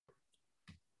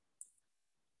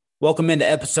Welcome into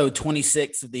episode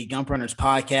 26 of the Gump Runners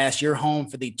podcast. Your home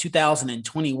for the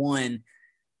 2021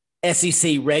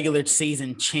 SEC regular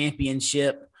season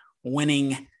championship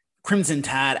winning Crimson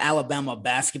Tide Alabama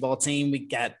basketball team. We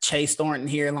got Chase Thornton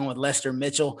here along with Lester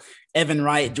Mitchell. Evan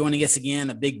Wright joining us again,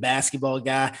 a big basketball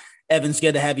guy. Evan's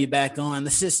good to have you back on.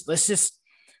 Let's just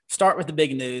start with the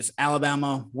big news.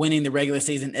 Alabama winning the regular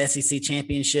season SEC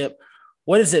championship.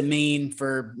 What does it mean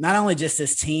for not only just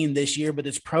this team this year, but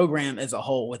this program as a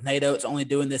whole? With Nate Oates only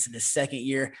doing this in his second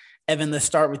year. Evan, let's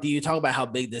start with you. Talk about how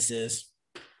big this is.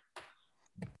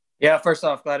 Yeah, first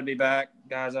off, glad to be back,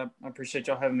 guys. I appreciate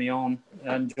y'all having me on.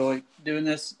 I enjoy doing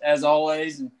this as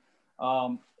always. And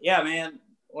yeah, man,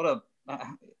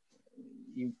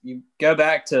 you go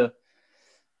back to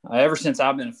ever since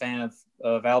I've been a fan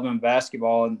of Alabama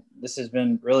basketball, and this has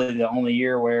been really the only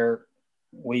year where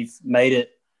we've made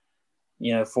it,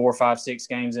 4, 5, 6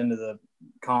 games into the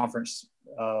conference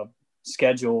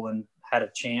schedule and had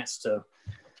a chance to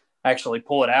actually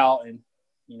pull it out. And,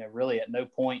 really at no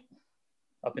point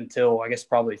up until I guess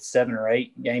probably 7 or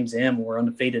 8 games in when we're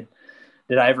undefeated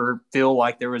did I ever feel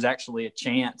like there was actually a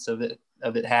chance of it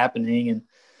happening.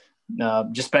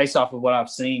 And just based off of what I've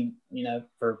seen,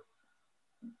 for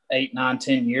 8, 9,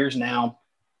 10 years now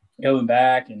going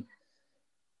back, and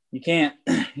you can't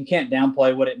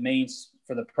downplay what it means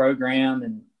for the program.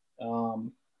 And,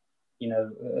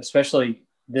 especially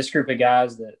this group of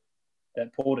guys that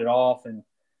pulled it off, and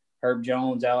Herb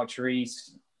Jones, Alex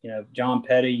Reese, John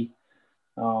Petty,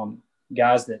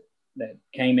 guys that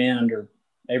came in under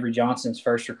Avery Johnson's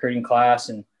first recruiting class.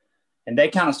 And they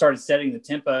kind of started setting the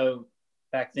tempo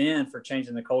back then for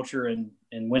changing the culture and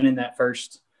winning that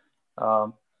first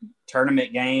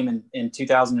tournament game in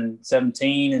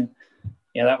 2017. And,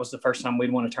 that was the first time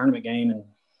we'd won a tournament game. And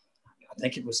I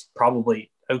think it was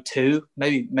probably 2002,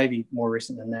 maybe more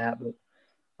recent than that. But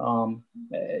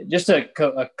just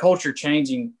a culture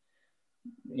changing,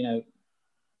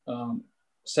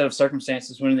 set of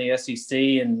circumstances winning the SEC,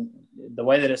 and the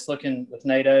way that it's looking with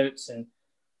Nate Oates and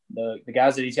the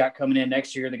guys that he's got coming in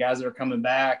next year, the guys that are coming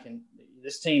back. And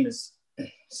this team is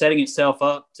setting itself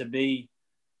up to be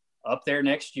up there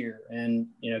next year and,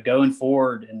 going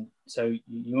forward. And so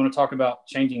you want to talk about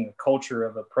changing the culture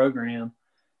of a program.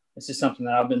 This is something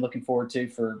that I've been looking forward to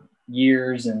for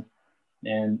years. And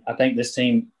I think this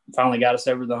team finally got us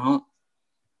over the hump.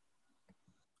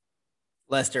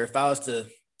 Lester, if I was to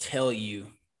tell you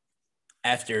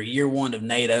after year one of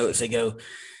Nate Oates, they go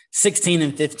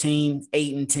 16-15,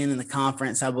 8-10 in the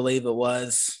conference, I believe it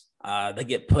was. They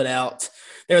get put out.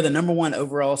 They were the number 1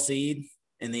 overall seed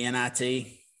in the NIT,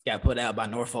 got put out by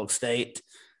Norfolk State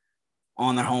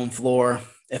on their home floor.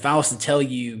 If I was to tell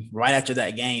you right after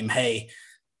that game, hey,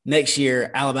 next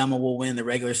year Alabama will win the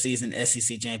regular season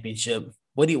SEC championship,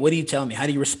 what do you tell me? How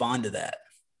do you respond to that?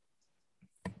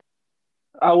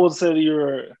 I would say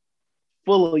you're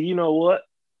full of, what?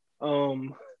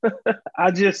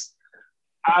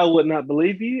 I would not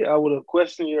believe you. I would have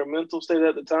questioned your mental state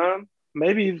at the time.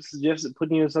 Maybe even suggested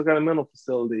putting you in some kind of mental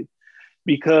facility,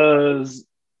 because,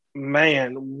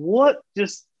 man, what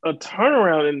just a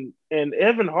turnaround. And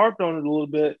Evan harped on it a little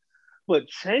bit, but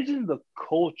changing the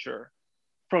culture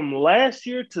from last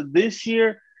year to this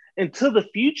year and to the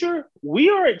future, we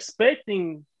are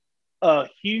expecting a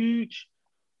huge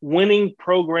winning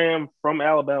program from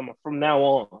Alabama from now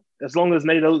on. As long as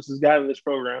Nate Oates has gotten this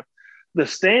program, the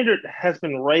standard has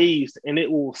been raised and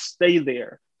it will stay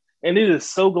there. And it is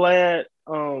so glad.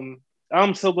 I'm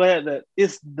so glad that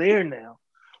it's there now.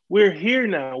 We're here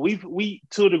now. We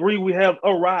to a degree we have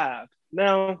arrived.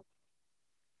 Now,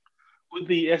 with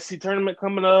the SC tournament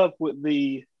coming up, with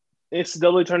the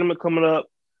NCAA tournament coming up,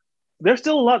 there's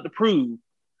still a lot to prove,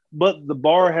 but the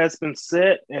bar has been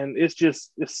set, and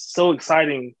it's so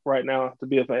exciting right now to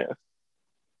be a fan.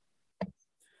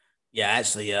 Yeah, I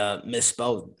actually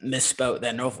misspoke.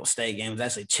 That Norfolk State game was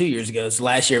actually 2 years ago. It's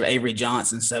last year of Avery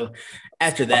Johnson. So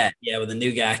after that, with a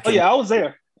new guy. I was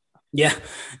there. Yeah. Oh,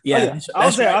 yeah. I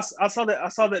was there. Right. I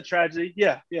saw that tragedy.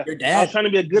 Yeah. Your dad? I was trying to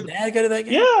be a good dad go to that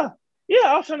game? Yeah.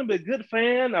 I was trying to be a good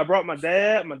fan. I brought my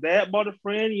dad. My dad brought a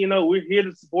friend. We're here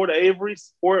to support Avery,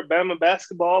 support Bama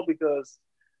basketball because,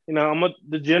 I'm a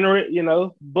degenerate,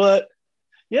 but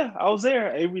yeah, I was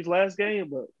there. Avery's last game,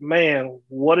 but man,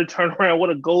 what a turnaround! What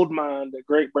a gold mine that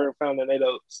Greg Byrne found in Nate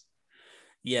Oates.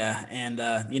 Yeah, and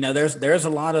there's a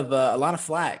lot of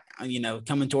flack,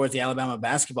 coming towards the Alabama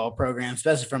basketball program,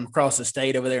 especially from across the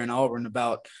state over there in Auburn,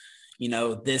 about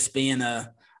this being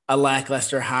a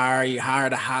lackluster hire. You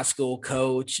hired a high school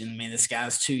coach, and this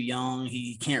guy's too young.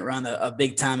 He can't run a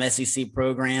big time SEC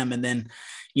program, and then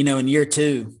in year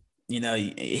 2.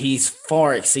 he's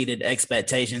far exceeded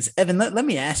expectations. Evan, let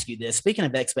me ask you this. Speaking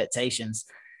of expectations,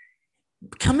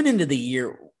 coming into the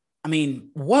year, I mean,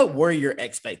 what were your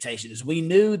expectations? We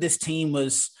knew this team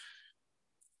we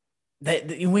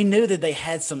knew that they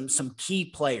had some key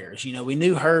players. We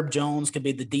knew Herb Jones could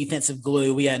be the defensive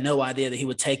glue. We had no idea that he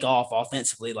would take off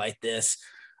offensively like this.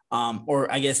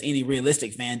 Or I guess any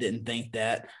realistic fan didn't think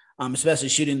that, especially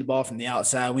shooting the ball from the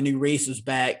outside. We knew Reese was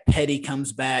back. Petty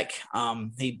comes back.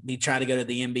 He tried to go to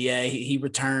the NBA. He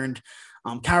returned.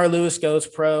 Kyra Lewis goes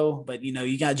pro, but,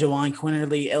 you got Jawon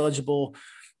Quinterly eligible.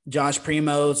 Josh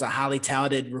Primo's a highly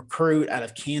touted recruit out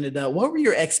of Canada. What were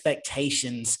your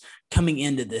expectations coming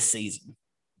into this season?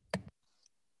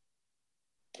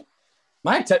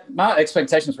 My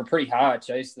expectations were pretty high,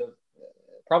 Chase.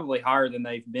 Probably higher than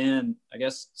they've been, I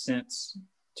guess, since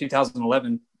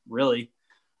 2011, really.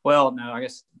 Well, no, I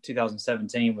guess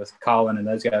 2017 with Colin and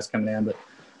those guys coming in. But,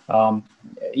 I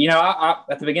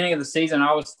at the beginning of the season,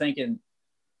 I was thinking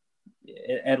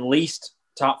at least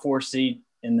top 4 seed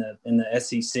in the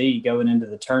SEC going into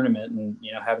the tournament and,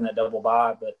 having that double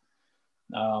bye. But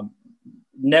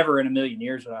never in a million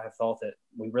years would I have thought that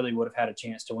we really would have had a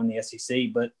chance to win the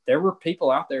SEC. But there were people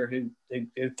out there who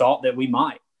thought that we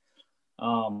might.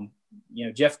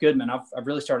 Jeff Goodman, I've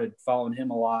really started following him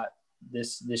a lot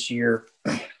this year.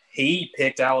 He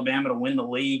picked Alabama to win the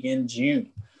league in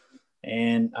June.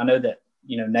 And I know that,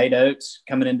 Nate Oates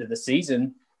coming into the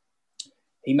season,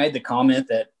 he made the comment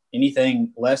that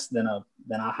anything less than a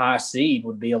high seed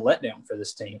would be a letdown for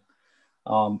this team.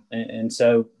 And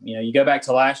so, you go back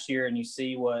to last year and you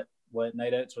see what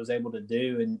Nate Oates was able to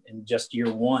do in just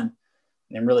year one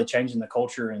and really changing the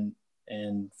culture and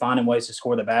finding ways to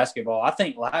score the basketball. I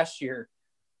think last year,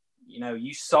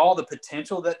 you saw the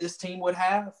potential that this team would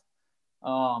have.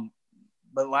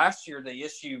 But last year, the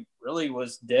issue really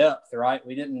was depth, right?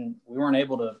 We weren't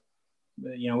able to,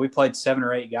 we played 7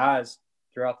 or 8 guys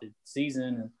throughout the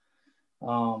season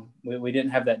and we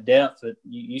didn't have that depth, but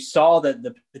you saw that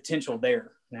the potential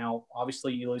there. Now,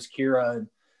 obviously you lose Kira and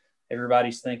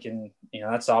everybody's thinking,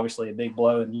 that's obviously a big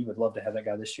blow and you would love to have that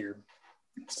guy this year.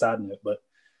 Side note, but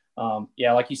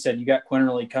like you said, you got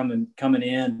Quinterly coming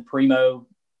in, Primo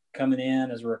coming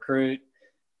in as a recruit.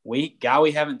 We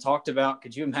haven't talked about.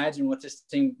 Could you imagine what this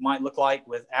team might look like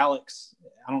with Alex?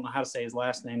 I don't know how to say his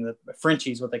last name. The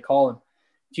Frenchie's what they call him.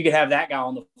 If you could have that guy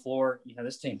on the floor,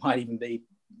 this team might even be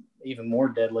even more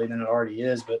deadly than it already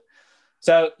is. But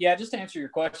so, just to answer your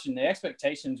question, the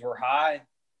expectations were high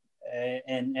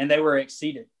and they were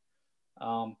exceeded.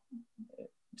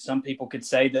 Some people could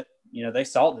say that, they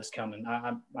saw this coming.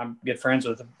 I'm good friends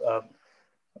with a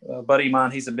buddy of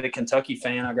mine. He's a big Kentucky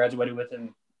fan. I graduated with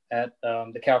him at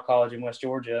DeKalb College in West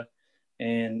Georgia.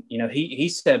 And, he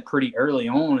said pretty early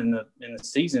on in the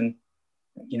season,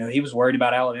 he was worried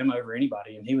about Alabama over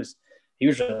anybody. And he was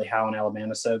really high on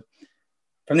Alabama. So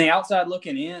from the outside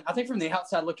looking in,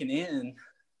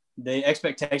 the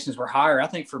expectations were higher. I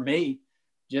think for me,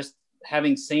 just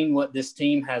having seen what this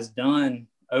team has done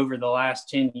over the last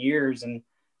 10 years and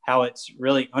how it's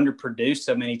really underproduced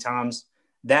so many times,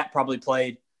 that probably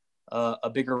played a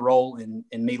bigger role in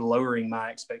me lowering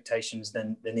my expectations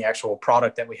than the actual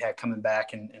product that we had coming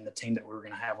back and the team that we were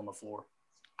going to have on the floor.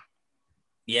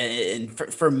 Yeah, and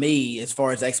for me, as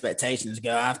far as expectations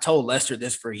go, I've told Lester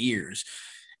this for years,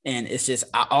 and it's just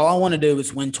all I want to do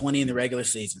is win 20 in the regular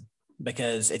season.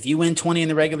 Because if you win 20 in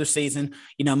the regular season,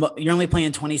 you're only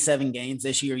playing 27 games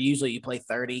this year. Usually you play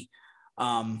 30.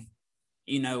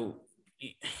 You're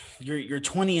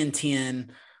 20-10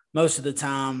 most of the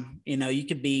time. You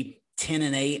could be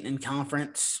 10-8 in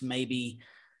conference, maybe,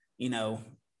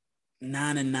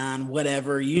 9-9,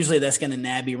 whatever. Usually that's going to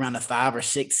nab you around a 5 or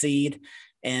 6 seed.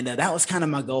 And that was kind of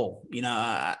my goal.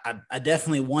 I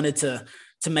definitely wanted to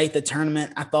make the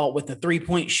tournament. I thought with the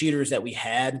 3-point shooters that we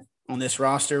had on this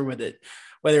roster,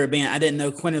 whether it being, I didn't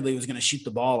know Quinterly was going to shoot the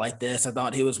ball like this. I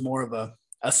thought he was more of a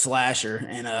slasher,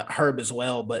 and a Herb as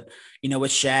well. But,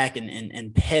 with Shaq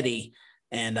and Petty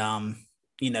and,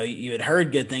 you had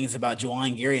heard good things about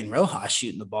Juwan, Gary, and Rojas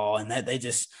shooting the ball, and that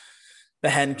that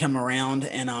hadn't come around.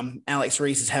 And Alex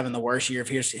Reese is having the worst year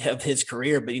of his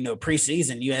career. But,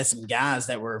 preseason, you had some guys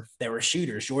that were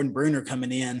shooters. Jordan Bruner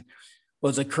coming in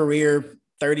was a career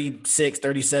 36,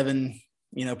 37,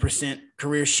 percent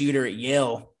career shooter at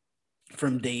Yale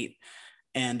from deep.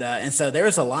 And so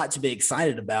there's a lot to be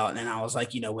excited about. And I was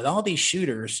like, with all these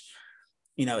shooters,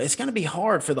 it's going to be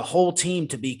hard for the whole team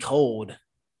to be cold,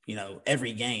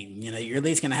 every game. You're at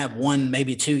least going to have 1,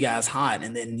 maybe 2 guys hot.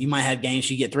 And then you might have games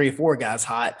you get 3 or 4 guys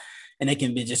hot, and it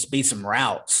can just be some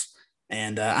routes.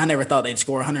 And I never thought they'd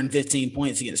score 115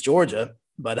 points against Georgia,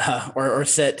 but or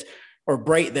set or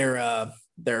break their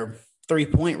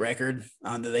 3-point record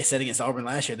that they set against Auburn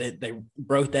last year. They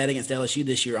broke that against LSU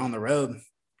this year on the road.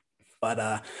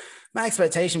 But my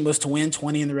expectation was to win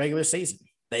 20 in the regular season.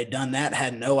 They've done that,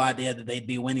 had no idea that they'd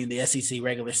be winning the SEC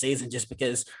regular season just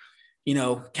because,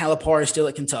 Calipari is still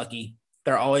at Kentucky.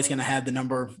 They're always going to have the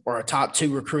number or a top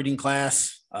 2 recruiting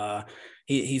class.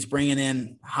 He's bringing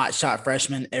in hot shot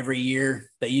freshmen every year.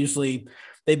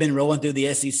 They've been rolling through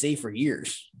the SEC for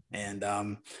years. And,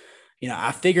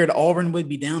 I figured Auburn would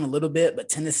be down a little bit, but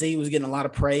Tennessee was getting a lot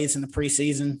of praise in the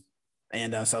preseason.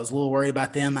 And so I was a little worried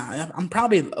about them. I'm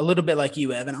probably a little bit like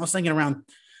you, Evan. I was thinking around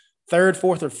 3rd,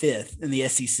 4th, or 5th in the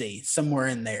SEC, somewhere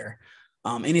in there.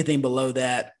 Anything below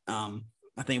that,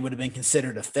 I think would have been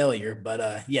considered a failure.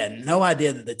 But no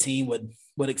idea that the team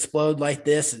would explode like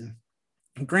this. And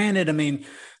granted,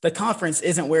 the conference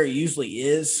isn't where it usually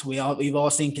is. We've all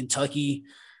seen Kentucky.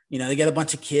 They got a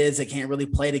bunch of kids that can't really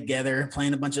play together,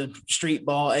 playing a bunch of street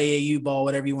ball, AAU ball,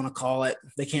 whatever you want to call it.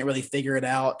 They can't really figure it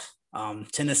out.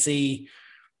 Tennessee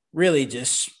really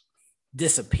just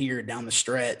disappeared down the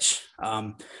stretch.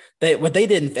 What they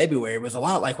did in February was a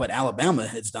lot like what Alabama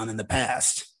has done in the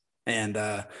past. And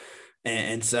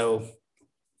so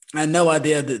I had no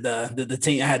idea that the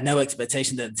team – I had no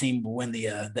expectation that the team would win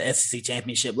the SEC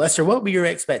championship. Lester, what were your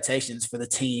expectations for the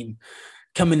team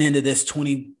coming into this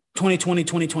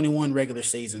 2020-2021 regular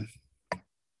season?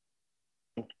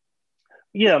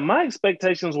 Yeah, my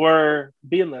expectations were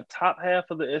being the top half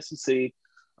of the SEC,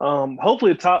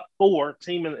 hopefully a top 4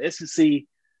 team in the SEC.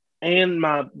 And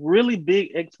my really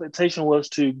big expectation was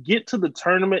to get to the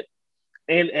tournament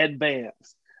and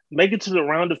advance, make it to the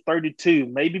round of 32,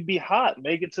 maybe be hot,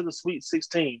 make it to the Sweet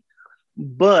 16.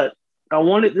 But I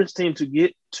wanted this team to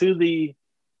get to the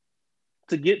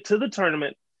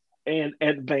tournament and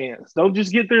advance. Don't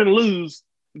just get there and lose,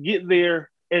 get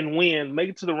there and win, make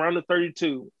it to the round of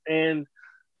 32. And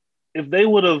if they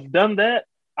would have done that,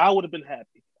 I would have been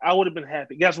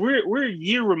happy. Guys, we're a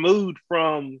year removed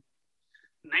from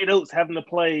Nate Oates having to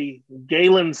play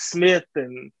Galen Smith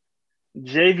and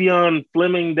Javion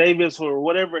Fleming Davis or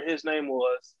whatever his name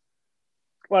was.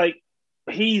 Like,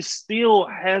 he still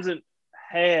hasn't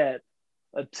had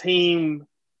a team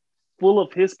full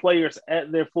of his players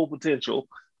at their full potential.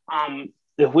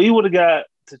 If we would have got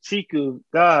Tachiku,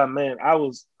 God, man, I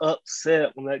was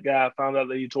upset when that guy found out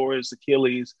that he tore his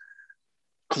Achilles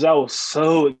because I was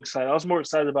so excited. I was more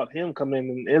excited about him coming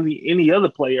in than any other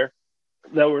player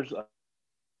that was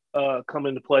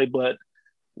coming to play. But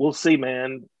we'll see,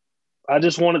 man. I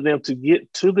just wanted them to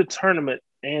get to the tournament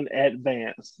and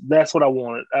advance. That's what I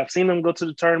wanted. I've seen them go to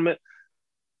the tournament,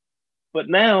 but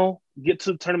now get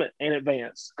to the tournament and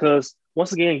advance because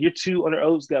once again, year 2 under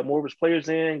Oates got more of his players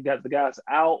in, got the guys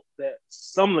out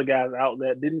some of the guys out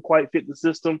that didn't quite fit the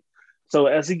system. So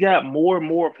as he got more and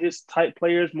more of his type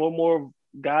players, more and more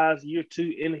guys year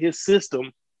 2 in his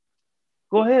system,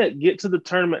 go ahead, get to the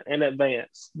tournament and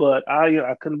advance. But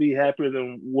I couldn't be happier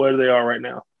than where they are right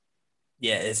now.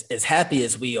 Yeah, as happy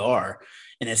as we are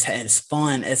and as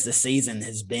fun as the season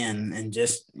has been and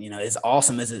just, as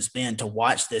awesome as it's been to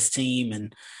watch this team.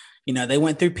 And, they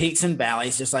went through peaks and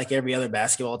valleys just like every other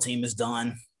basketball team has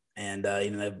done. And,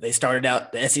 they started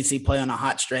out the SEC play on a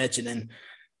hot stretch and then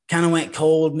kind of went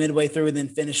cold midway through and then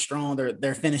finished strong.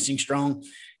 They're finishing strong.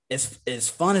 As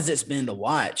fun as it's been to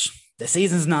watch, the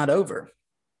season's not over.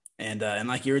 And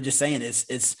like you were just saying,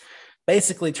 it's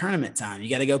basically tournament time. You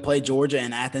got to go play Georgia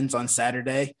and Athens on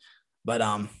Saturday. But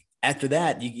after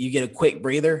that, you get a quick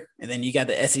breather, and then you got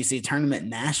the SEC tournament in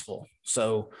Nashville.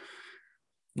 So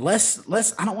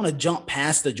I don't want to jump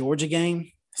past the Georgia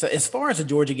game. So as far as the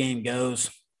Georgia game goes,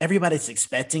 everybody's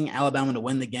expecting Alabama to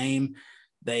win the game.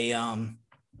 They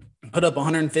put up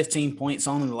 115 points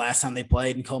on them the last time they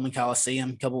played in Coleman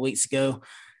Coliseum a couple weeks ago.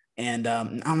 And I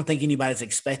don't think anybody's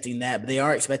expecting that, but they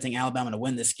are expecting Alabama to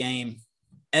win this game.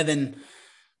 Evan,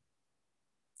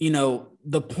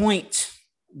 the point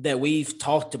that we've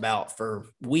talked about for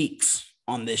weeks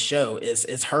on this show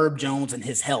is Herb Jones and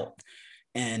his health.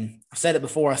 And I've said it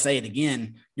before, I say it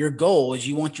again. Your goal is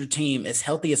you want your team as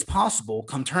healthy as possible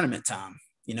come tournament time,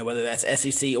 whether that's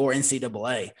SEC or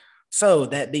NCAA. So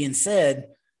that being said,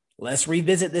 let's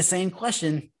revisit the same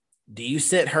question. Do you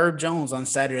sit Herb Jones on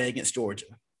Saturday against Georgia?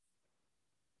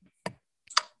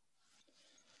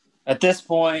 At this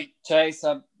point, Chase,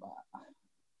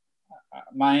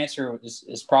 my answer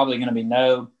is probably going to be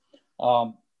no.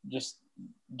 Just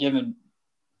given,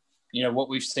 what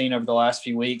we've seen over the last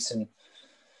few weeks. And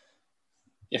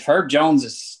if Herb Jones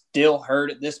is still hurt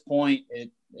at this point,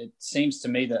 it seems to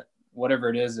me that whatever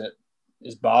it is that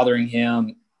is bothering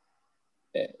him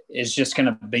is just going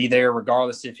to be there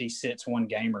regardless if he sits one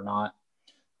game or not.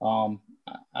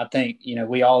 I think,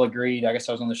 we all agreed, I guess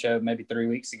I was on the show maybe 3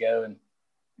 weeks ago, and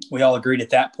we all agreed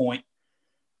at that point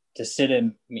to sit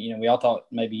him. We all thought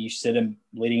maybe you sit him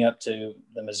leading up to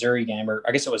the Missouri game, or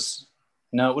I guess it would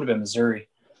have been Missouri,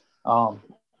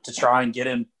 to try and get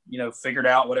him, figured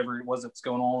out whatever it was that's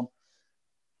going on.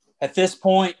 At this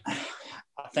point,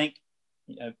 I think,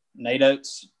 Nate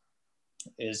Oates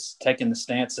is taking the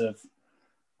stance of,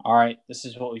 all right, this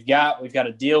is what we've got. We've got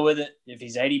to deal with it. If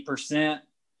he's 80%,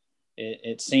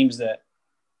 it seems that,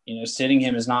 sitting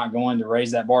him is not going to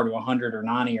raise that bar to 100 or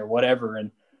 90 or whatever.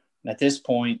 And at this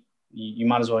point, you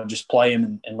might as well just play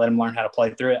him and let him learn how to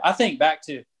play through it. I think back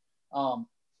to, and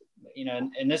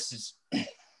this is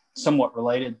somewhat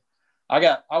related.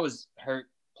 I was hurt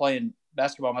playing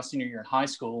basketball my senior year in high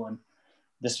school, and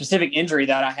the specific injury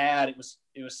that I had, it was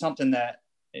something that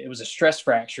it was a stress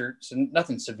fracture, so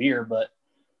nothing severe, but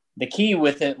the key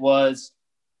with it was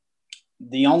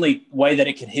the only way that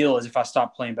it could heal is if I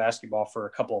stopped playing basketball for a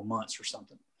couple of months or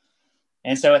something.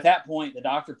 And so at that point, the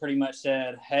doctor pretty much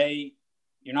said, hey,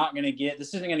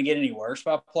 this isn't going to get any worse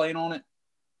by playing on it,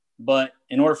 but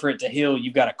in order for it to heal,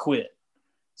 you've got to quit.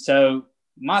 So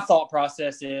my thought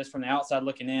process is, from the outside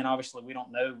looking in, obviously we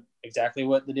don't know exactly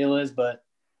what the deal is, but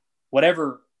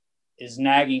whatever is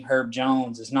nagging Herb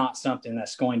Jones is not something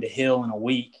that's going to heal in a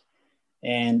week.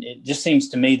 And it just seems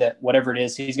to me that whatever it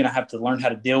is, he's going to have to learn how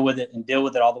to deal with it and deal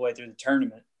with it all the way through the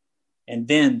tournament, and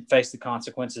then face the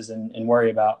consequences and worry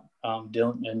about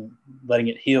dealing and letting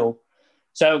it heal.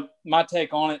 So my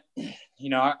take on it,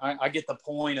 I get the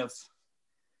point of,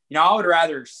 I would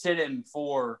rather sit him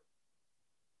to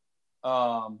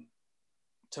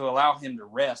allow him to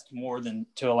rest more than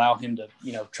to allow him to,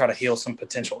 try to heal some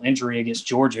potential injury against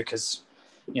Georgia, because,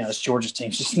 this Georgia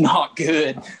team's just not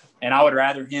good. And I would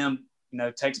rather him,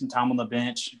 take some time on the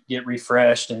bench, get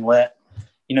refreshed, and let,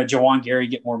 Jawan Gary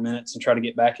get more minutes and try to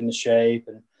get back into shape,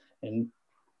 and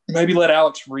maybe let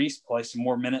Alex Reese play some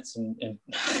more minutes and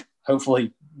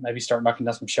hopefully maybe start knocking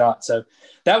down some shots. So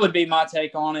that would be my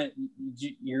take on it.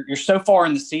 You're so far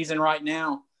in the season right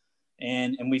now,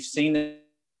 and we've seen the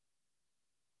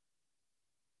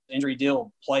injury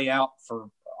deal play out for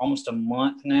almost a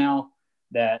month now,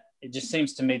 that it just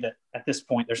seems to me that at this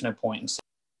point there's no point in.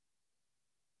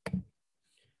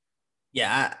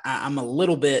 Yeah, I'm a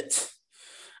little bit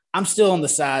 – I'm still on the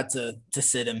side to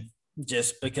sit him,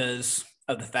 just because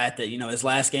of the fact that, his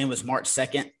last game was March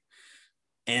 2nd.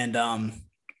 And,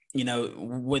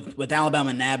 with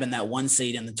Alabama nabbing that 1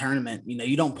 seed in the tournament,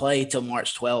 you don't play till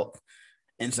March 12th.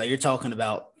 And so you're talking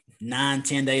about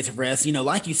 9-10 days of rest.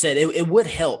 Like you said, it would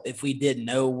help if we did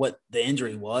know what the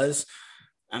injury was.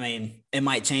 I mean, it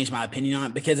might change my opinion on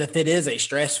it, because if it is a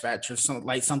stress fracture,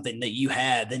 something that you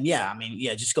had, then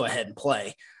just go ahead and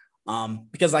play.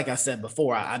 Because like I said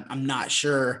before, I'm not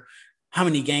sure how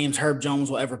many games Herb Jones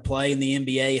will ever play in the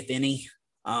NBA, if any.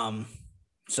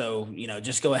 So,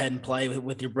 just go ahead and play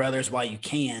with your brothers while you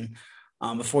can,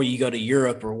 before you go to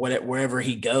Europe or wherever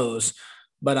he goes.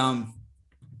 But, I'm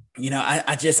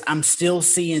still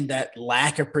seeing that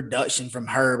lack of production from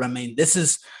Herb. I mean, this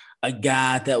is a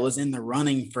guy that was in the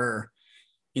running for,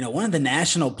 one of the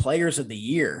national players of the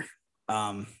year,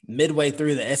 midway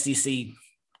through the SEC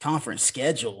conference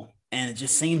schedule. And it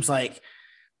just seems like,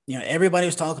 everybody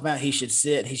was talking about he should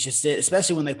sit,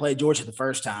 especially when they played Georgia the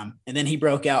first time. And then he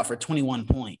broke out for 21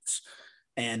 points.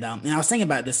 And I was thinking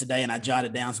about this today, and I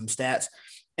jotted down some stats.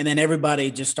 And then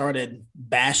everybody just started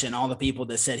bashing all the people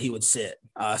that said he would sit.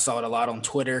 I saw it a lot on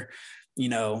Twitter.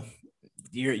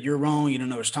 You're wrong. You don't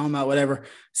know what you're talking about, whatever.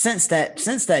 Since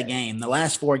that game, the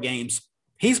last 4 games,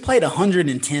 he's played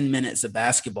 110 minutes of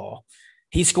basketball.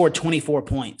 He scored 24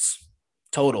 points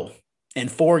total in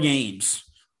 4 games.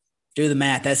 Do the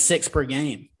math. That's 6 per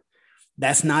game.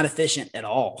 That's not efficient at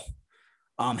all.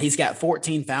 He's got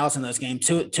 14 fouls in those games.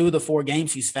 Two of the 4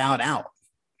 games he's fouled out.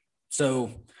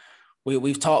 So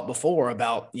we've talked before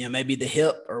about, maybe the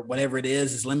hip or whatever it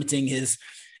is limiting his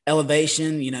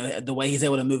elevation, the way he's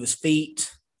able to move his feet,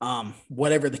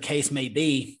 whatever the case may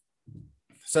be.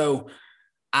 So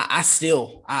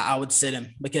I would sit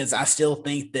him, because I still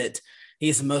think that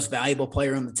he's the most valuable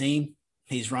player on the team.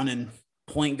 He's running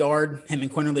point guard. Him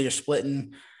and Quinterly are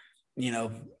splitting,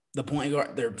 the point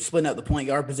guard. They're splitting up the point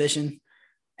guard position.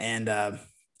 And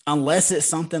unless it's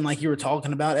something like you were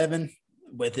talking about, Evan,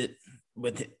 with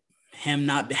him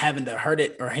not having to hurt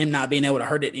it, or him not being able to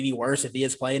hurt it any worse if he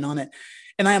is playing on it.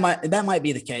 And that might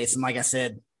be the case. And like I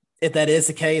said, if that is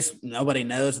the case, nobody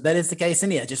knows. If that is the case,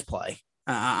 then just play.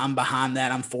 I'm behind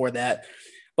that. I'm for that.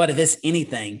 But if it's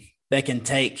anything that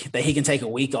he can take a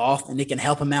week off and it can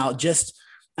help him out,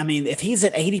 if he's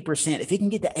at 80%, if he can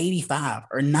get to 85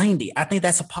 or 90, I think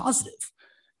that's a positive.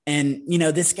 And,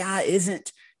 this guy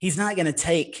he's not going to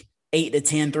take 8 to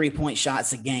 10 3-point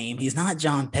shots a game. He's not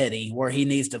John Petty where he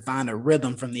needs to find a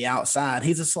rhythm from the outside.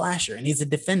 He's a slasher and he's a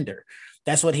defender.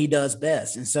 That's what he does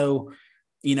best. And so,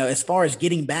 as far as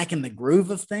getting back in the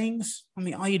groove of things,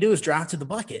 all you do is drive to the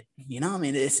bucket.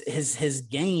 It's his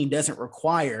game doesn't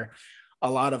require a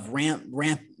lot of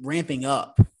ramping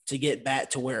up to get back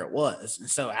to where it was. And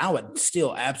so I would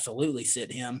still absolutely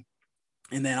sit him.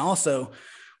 And then also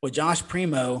with Josh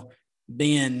Primo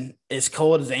being as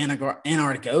cold as the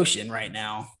Antarctic Ocean right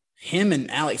now, him and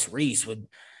Alex Reese would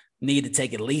need to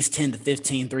take at least 10 to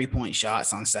 15 3-point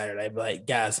shots on Saturday. But like,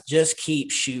 guys, just keep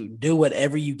shooting. Do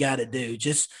whatever you got to do.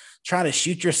 Just try to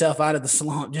shoot yourself out of the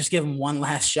slump. Just give them one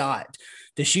last shot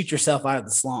to shoot yourself out of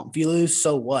the slump. If you lose,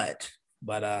 so what?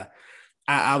 But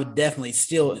I would definitely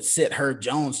still sit Herb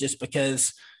Jones just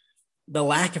because the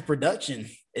lack of production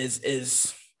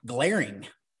is glaring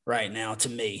right now to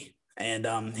me.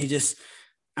 And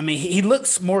he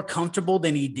looks more comfortable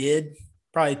than he did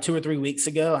probably 2 or 3 weeks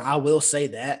ago. I will say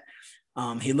that.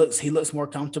 He looks more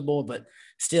comfortable, but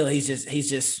still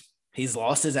he's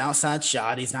lost his outside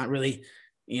shot. He's not really,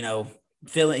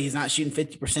 he's not shooting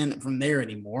 50% from there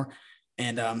anymore.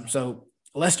 And so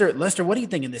Lester, what do you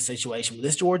think in this situation with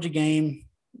this Georgia game?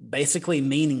 Basically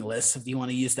meaningless, if you want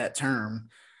to use that term.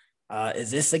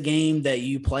 Is this a game that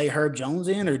you play Herb Jones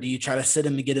in, or do you try to sit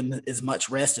him to get him as much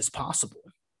rest as possible?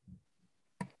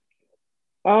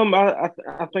 I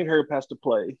think Herb has to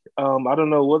play. I don't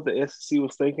know what the SEC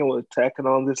was thinking with tacking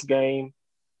on this game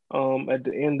at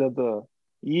the end of the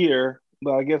year,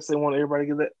 but I guess they want everybody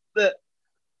to get that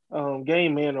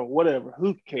game in or whatever.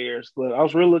 Who cares? But I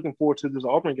was really looking forward to this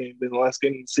Auburn game being the last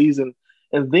game of the season,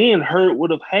 and then Herb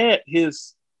would have had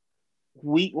his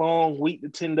week to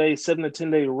 10 days, 7 to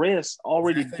 10 day rest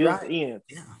already built in.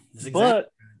 Yeah, exactly. But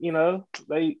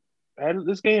they added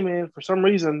this game in for some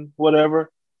reason, whatever.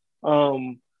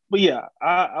 But yeah,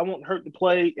 I want Herb to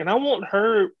play, and I want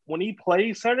Herb when he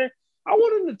plays Saturday. I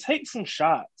want him to take some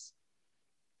shots,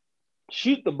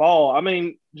 shoot the ball.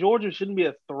 Georgia shouldn't be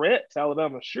a threat to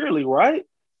Alabama, surely, right?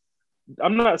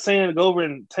 I'm not saying to go over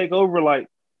and take over like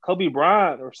Kobe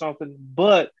Bryant or something,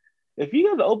 but if you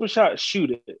got the open shot,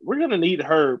 shoot it. We're going to need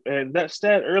Herb. And that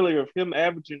stat earlier of him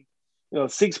averaging,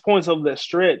 6 points over that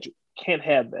stretch, can't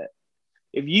have that.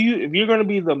 If you're going to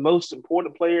be the most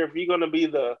important player, if you're going to be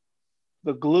the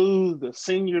glue, the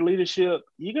senior leadership,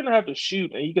 you're going to have to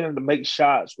shoot and you're going to have to make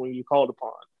shots when you're called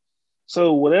upon.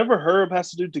 So whatever Herb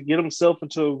has to do to get himself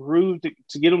into a groove,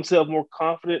 to get himself more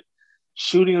confident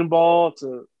shooting the ball,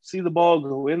 to see the ball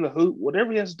go in the hoop,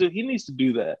 whatever he has to do, he needs to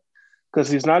do that because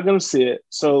he's not going to sit.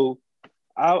 So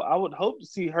I would hope to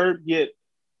see Herb get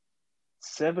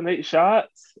 7-8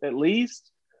 shots at least,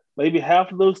 maybe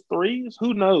half of those threes.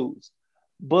 Who knows?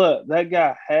 But that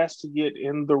guy has to get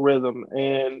in the rhythm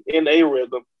and in a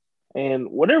rhythm. And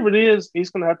whatever it is,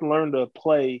 he's going to have to learn to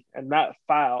play and not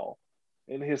foul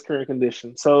in his current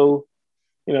condition. So,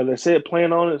 they said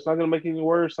plan on it. It's not going to make it any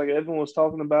worse. Like everyone was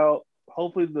talking about,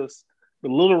 hopefully the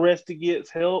little rest he gets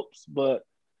helps, but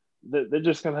they're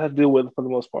just going to have to deal with it for the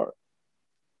most part.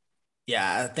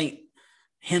 Yeah, I think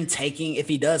him taking, if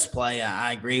he does play,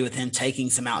 I agree with him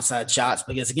taking some outside shots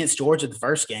because against Georgia the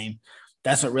first game,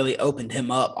 that's what really opened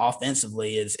him up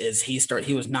offensively is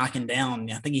he was knocking down.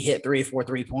 I think he hit 3 or 4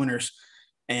 3-pointers,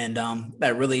 and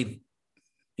that really,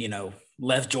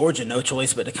 left Georgia no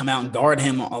choice but to come out and guard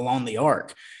him along the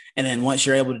arc. And then once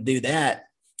you're able to do that,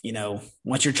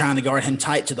 once you're trying to guard him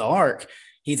tight to the arc,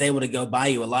 he's able to go by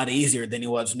you a lot easier than he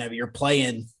was whenever you're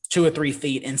playing 2 or 3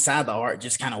 feet inside the arc,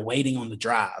 just kind of waiting on the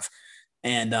drive.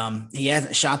 And he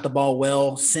hasn't shot the ball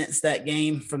well since that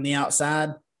game from the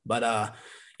outside. But,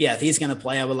 if he's going to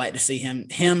play, I would like to see him,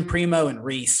 Primo, and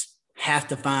Reese have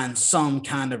to find some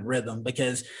kind of rhythm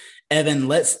because, Evan,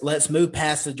 let's move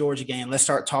past the Georgia game. Let's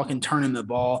start talking tournament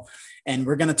ball. And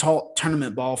we're going to talk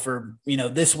tournament ball for,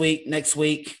 this week, next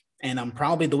week, and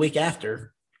probably the week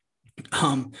after.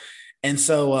 And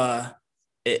so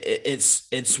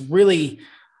it's really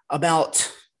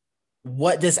about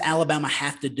what does Alabama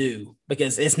have to do?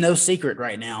 Because it's no secret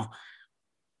right now.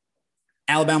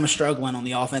 Alabama's struggling on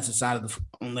the offensive side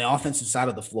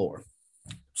of the floor.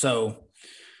 So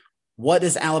what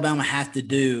does Alabama have to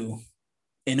do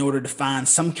in order to find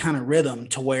some kind of rhythm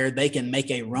to where they can make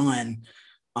a run,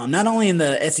 not only in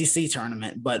the SEC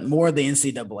tournament, but more the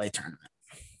NCAA tournament?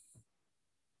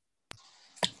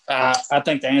 I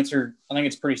think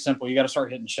it's pretty simple. You got to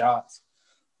start hitting shots.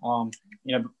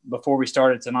 Before we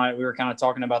started tonight, we were kind of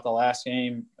talking about the last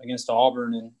game against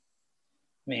Auburn, and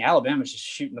Alabama's just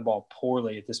shooting the ball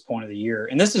poorly at this point of the year.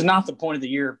 And this is not the point of the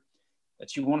year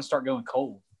that you want to start going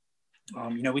cold.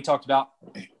 We talked about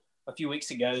a few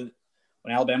weeks ago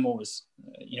when Alabama was,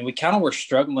 we kind of were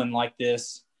struggling like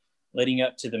this leading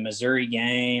up to the Missouri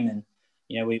game. And,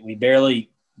 we barely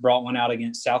brought one out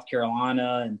against South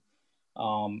Carolina,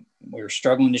 and we were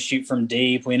struggling to shoot from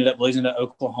deep. We ended up losing to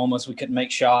Oklahoma, so we couldn't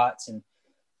make shots. And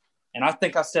I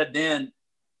think I said then,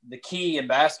 the key in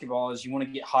basketball is you want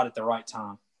to get hot at the right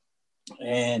time.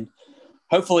 And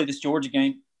hopefully this Georgia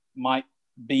game might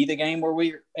be the game where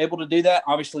we're able to do that.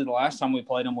 Obviously, the last time we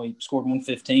played them, we scored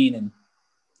 115, and,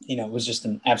 it was just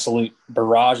an absolute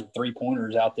barrage of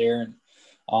three-pointers out there. And,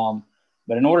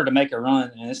 but in order to make a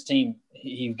run, and this team,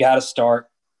 you've got to start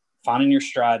finding your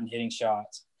stride and hitting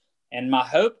shots. And my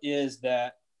hope is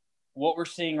that what we're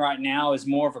seeing right now is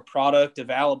more of a product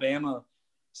of Alabama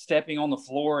stepping on the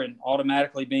floor and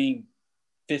automatically being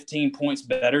 15 points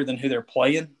better than who they're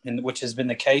playing, and which has been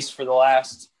the case for the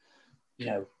last,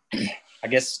 I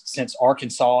guess since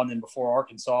Arkansas, and then before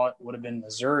Arkansas, it would have been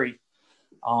Missouri.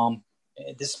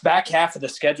 This back half of the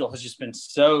schedule has just been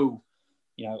so,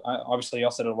 obviously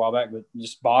y'all said it a while back, but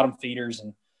just bottom feeders,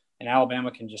 and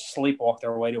Alabama can just sleepwalk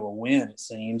their way to a win, it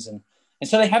seems. And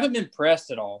so they haven't been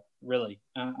pressed at all, really.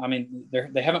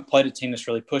 They haven't played a team that's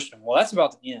really pushed them. Well, that's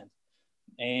about to end.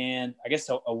 And I guess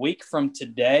a week from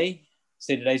today,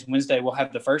 today's Wednesday, we'll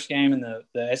have the first game in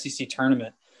the SEC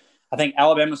tournament. I think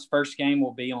Alabama's first game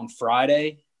will be on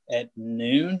Friday at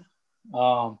noon.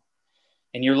 And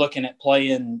you're looking at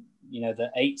playing,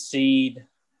 the 8 seed,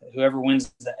 whoever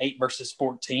wins the 8 versus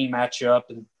 14 matchup,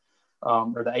 and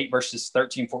or the 8 versus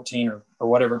 13, 14, or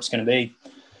whatever it's going to be.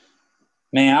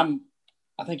 Man,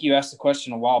 I think you asked the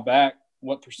question a while back,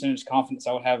 what percentage confidence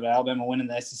I would have of Alabama winning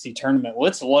the SEC tournament. Well,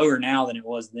 it's lower now than it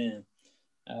was then.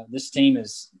 This team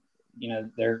is,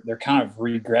 they're kind of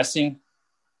regressing,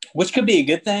 which could be a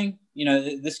good thing.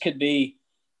 This could be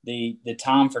the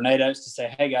time for Nate Oates to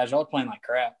say, hey, guys, y'all are playing like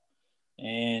crap,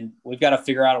 and we've got to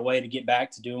figure out a way to get back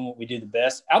to doing what we do the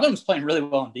best. Alabama's playing really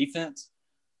well on defense.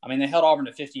 They held Auburn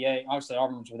to 58. Obviously,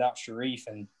 Auburn was without Sharif,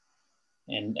 and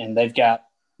they've got,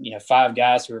 5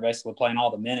 guys who are basically playing all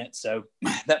the minutes. So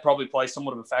that probably plays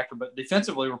somewhat of a factor. But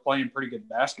defensively, we're playing pretty good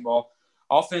basketball.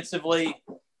 Offensively,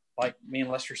 like me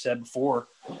and Lester said before,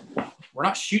 we're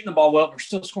not shooting the ball well, but we're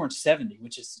still scoring 70,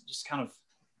 which is just kind of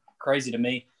crazy to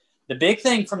me. The big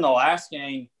thing from the last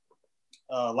game,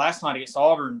 last night against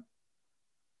Auburn,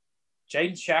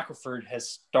 Jaden Shackelford has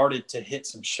started to hit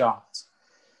some shots.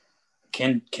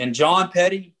 Can John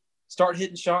Petty start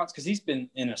hitting shots? Because he's been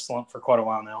in a slump for quite a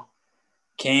while now.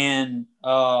 Can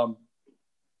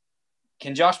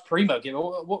Josh Primo get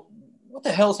what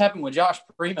the hell's happened with Josh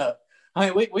Primo?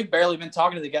 We've barely been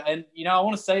talking to the guy. And, I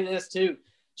want to say this too.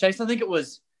 Chase, I think it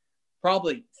was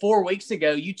probably 4 weeks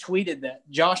ago you tweeted that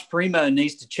Josh Primo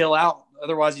needs to chill out.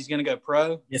 Otherwise, he's going to go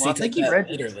pro. Yes, I think he read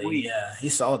your tweet. Yeah, he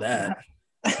saw that.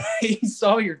 He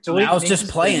saw your tweet. I was just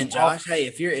playing, Josh. Hey,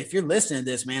 if you're listening to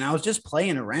this, man, I was just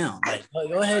playing around. Like,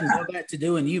 go ahead and go back to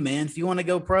doing you, man. If you want to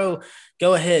go pro,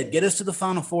 go ahead. Get us to the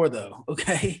Final Four, though.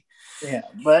 Okay. Yeah,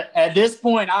 but at this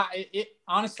point,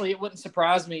 honestly, it wouldn't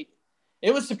surprise me.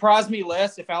 It would surprise me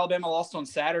less if Alabama lost on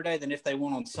Saturday than if they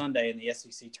won on Sunday in the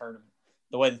SEC tournament,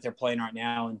 the way that they're playing right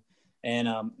now.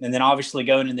 And then obviously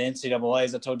going into the NCAA,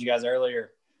 as I told you guys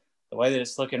earlier, the way that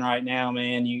it's looking right now,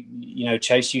 man,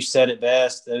 Chase, you said it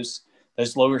best. Those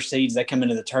lower seeds, they come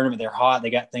into the tournament, they're hot. They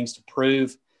got things to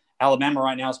prove. Alabama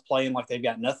right now is playing like they've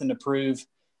got nothing to prove.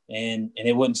 And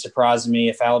it wouldn't surprise me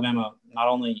if Alabama not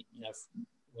only,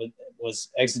 was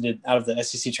exited out of the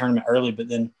SEC tournament early, but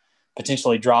then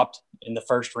potentially dropped in the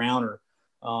first round or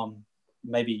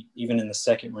maybe even in the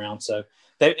second round. So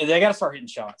they got to start hitting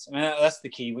shots. That's the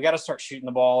key. We got to start shooting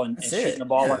the ball and shooting the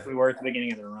ball like we were at the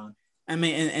beginning of the run.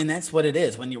 And that's what it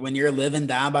is when you're a live and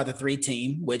die by the 3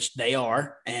 team, which they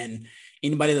are. And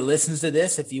anybody that listens to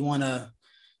this, if you want to,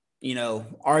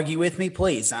 argue with me,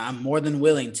 please, I'm more than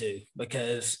willing to,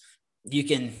 because you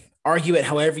can argue it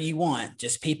however you want.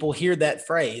 Just people hear that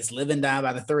phrase, live and die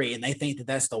by the 3, and they think that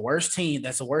that's the worst team.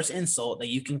 That's the worst insult that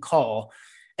you can call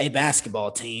a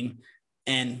basketball team.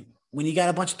 And when you got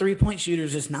a bunch of 3-point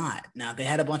shooters, it's not. Now, if they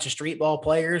had a bunch of street ball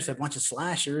players, a bunch of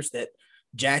slashers that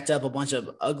jacked up a bunch of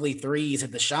ugly threes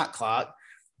at the shot clock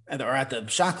or at the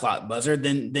shot clock buzzer,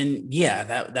 then yeah,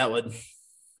 that would,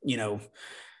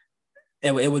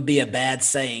 it would be a bad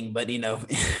saying. But,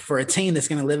 for a team that's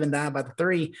going to live and die by the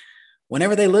 3,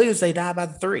 whenever they lose, they die by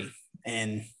the 3.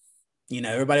 And,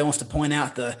 everybody wants to point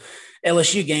out the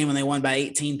LSU game when they won by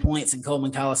 18 points in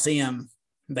Coleman Coliseum.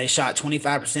 They shot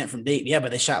 25% from deep. Yeah,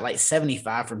 but they shot like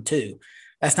 75 from 2.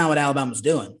 That's not what Alabama's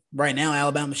doing. Right now,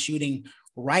 Alabama's shooting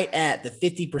right at the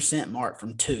 50% mark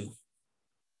from 2.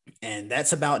 And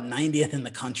that's about 90th in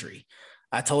the country.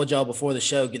 I told y'all before the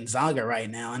show, Gonzaga right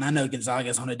now, and I know Gonzaga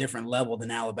is on a different level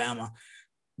than Alabama,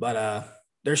 but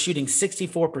they're shooting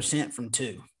 64% from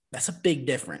two. That's a big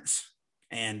difference.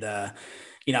 And I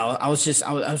was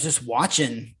just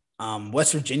watching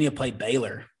West Virginia play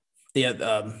Baylor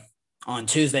on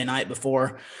Tuesday night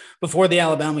before the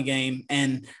Alabama game,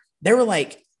 and there were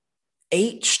like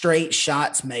 8 straight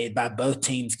shots made by both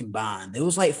teams combined. It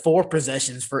was like 4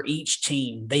 possessions for each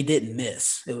team. They didn't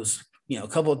miss. It was, a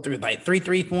couple of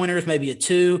 3-3-pointers, maybe a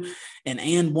 2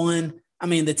 and 1. I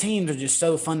mean, the teams are just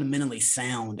so fundamentally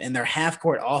sound, and their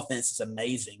half-court offense is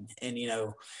amazing. And,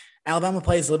 Alabama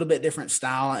plays a little bit different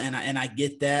style, and I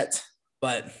get that.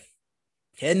 But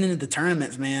heading into the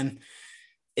tournaments, man,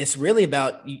 it's really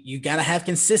about you got to have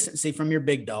consistency from your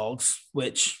big dogs,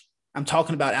 which I'm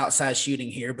talking about outside shooting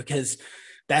here because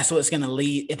that's what's going to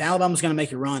lead. If Alabama's going to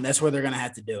make a run, that's where they're going to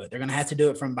have to do it. They're going to have to do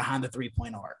it from behind the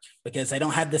three-point arc because they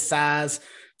don't have the size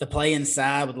to play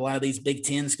inside with a lot of these Big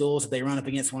Ten schools if they run up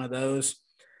against one of those.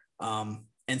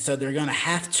 And so they're going to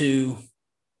have to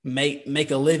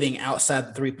make a living outside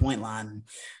the three-point line.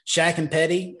 Shaq and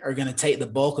Petty are going to take the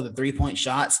bulk of the three-point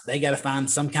shots. They got to find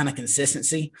some kind of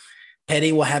consistency.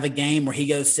 Petty will have a game where he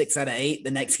goes 6 out of 8.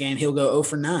 The next game, he'll go 0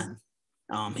 for 9.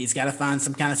 He's got to find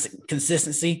some kind of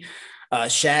consistency.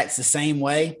 Shaq's the same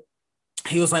way.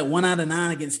 He was like 1 out of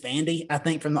 9 against Vandy, I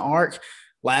think, from the arc.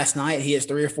 Last night, he hits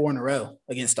 3 or 4 in a row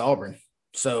against Auburn.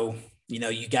 So,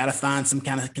 you got to find some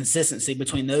kind of consistency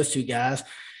between those two guys.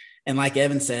 And like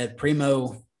Evan said,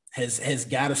 Primo has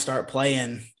got to start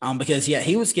playing because,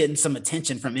 he was getting some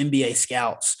attention from NBA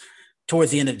scouts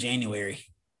towards the end of January.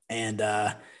 And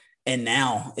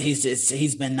now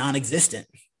he's been non-existent.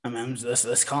 I mean,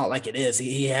 let's call it like it is.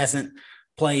 He hasn't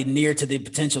played near to the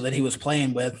potential that he was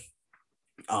playing with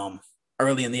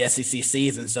early in the SEC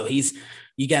season. So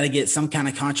you got to get some kind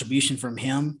of contribution from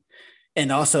him, and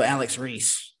also Alex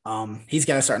Reese. He's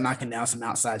got to start knocking down some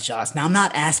outside shots. Now, I'm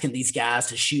not asking these guys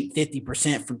to shoot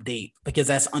 50% from deep because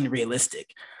that's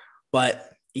unrealistic.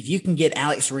 But if you can get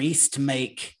Alex Reese to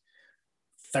make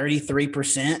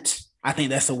 33%, I think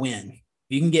that's a win.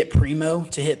 If you can get Primo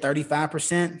to hit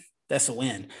 35%, that's a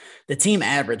win. The team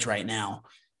average right now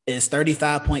is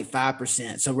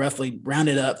 35.5%. So roughly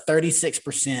rounded up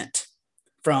 36%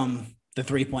 from the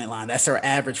three-point line. That's our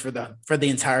average for the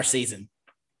entire season.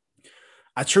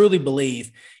 I truly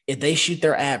believe if they shoot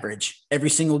their average every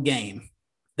single game,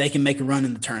 they can make a run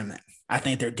in the tournament. I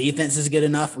think their defense is good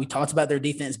enough. We talked about their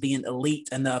defense being elite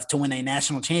enough to win a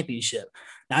national championship,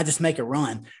 not just make a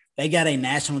run. They got a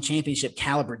national championship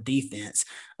caliber defense.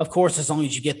 Of course, as long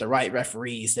as you get the right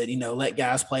referees that, let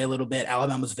guys play a little bit.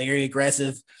 Alabama's very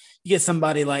aggressive. You get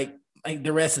somebody like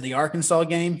the rest of the Arkansas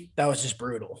game, that was just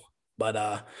brutal.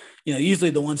 But, usually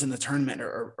the ones in the tournament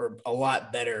are a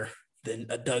lot better than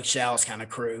a Doug Shows kind of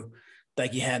crew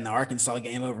like you had in the Arkansas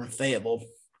game over in Fayetteville.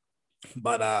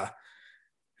 But,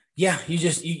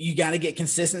 you got to get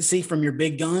consistency from your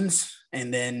big guns,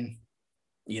 and then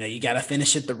you got to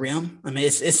finish at the rim. I mean,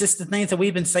 it's just the things that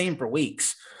we've been saying for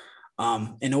weeks.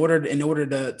 In order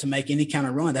to make any kind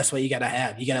of run, that's what you got to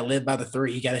have. You got to live by the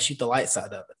three. You got to shoot the light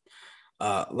side of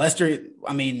it. Lester,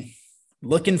 I mean,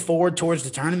 looking towards the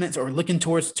tournaments,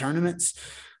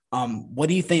 what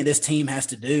do you think this team has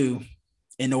to do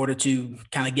in order to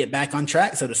kind of get back on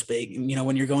track, so to speak,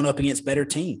 when you're going up against better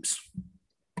teams?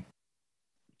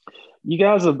 You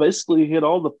guys have basically hit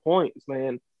all the points,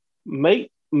 man. Make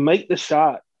the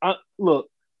shot. Look,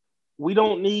 we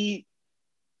don't need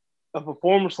a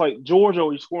performance like Georgia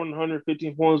where you're scoring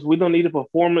 115 points. We don't need a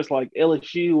performance like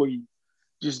LSU where you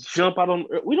just jump out on.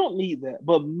 We don't need that.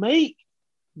 But make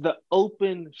the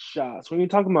open shots. When you're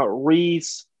talking about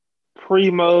Reese,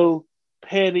 Primo,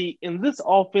 Petty, in this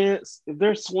offense, if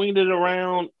they're swinging it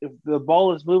around, if the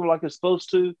ball is moving like it's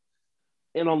supposed to,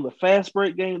 and on the fast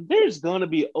break game, there's going to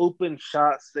be open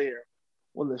shots there.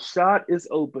 When the shot is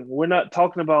open, we're not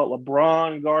talking about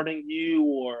LeBron guarding you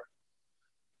or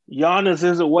Giannis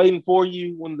isn't waiting for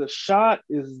you. When the shot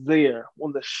is there,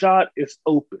 when the shot is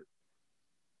open,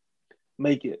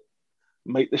 make it.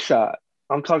 Make the shot.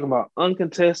 I'm talking about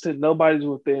uncontested. Nobody's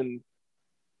within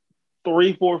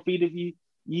 3-4 feet of you.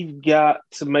 You've got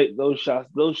to make those shots.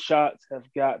 Those shots have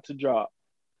got to drop.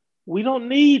 We don't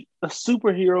need a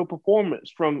superhero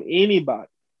performance from anybody,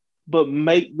 but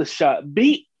make the shot.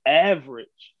 Be average.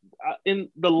 In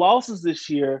the losses this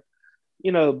year,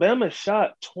 Bama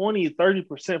shot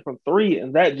 20-30% from three,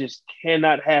 and that just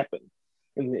cannot happen.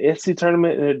 In the SEC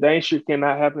tournament, and it dang sure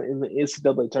cannot happen in the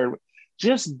NCAA tournament.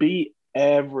 Just be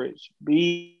average.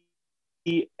 Be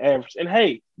average. And,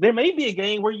 hey, there may be a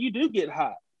game where you do get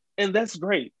hot, and that's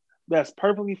great. That's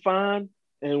perfectly fine.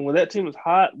 And when that team is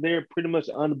hot, they're pretty much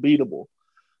unbeatable.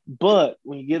 But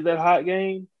when you get that hot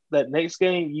game, that next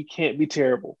game, you can't be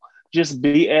terrible. Just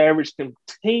be average.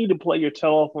 Continue to play your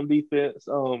tail off on defense.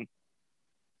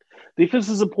 Defense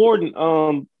is important.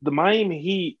 The Miami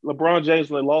Heat, LeBron James,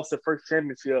 when they lost their first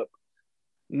championship,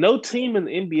 no team in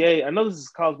the NBA, I know this is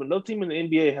college, but no team in the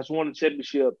NBA has won a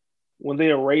championship when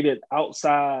they are rated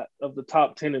outside of the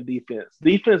top 10 in defense.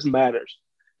 Defense matters.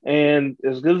 And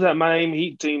as good as that Miami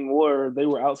Heat team were, they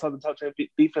were outside the top 10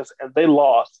 defense and they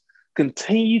lost.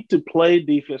 Continue to play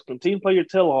defense, continue to play your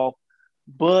tail off,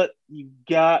 but you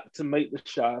got to make the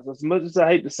shots. As much as I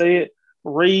hate to say it,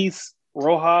 Reese,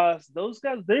 Rojas, those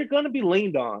guys, they're going to be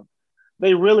leaned on.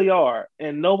 They really are.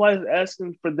 And nobody's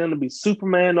asking for them to be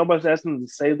Superman. Nobody's asking them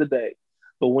to save the day.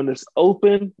 But when it's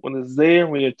open, when it's there,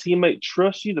 when your teammate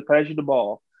trusts you to pass you the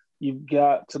ball, you've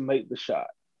got to make the shot.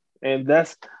 And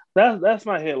that's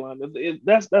my headline.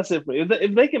 That's it for me.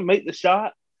 If they can make the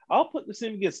shot, I'll put this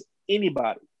in against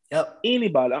anybody. Yep.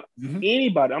 Anybody.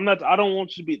 Anybody. I don't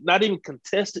want you to be not even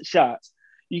contested shots.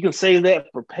 You can say that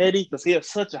for Petty because he has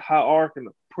such a high arc and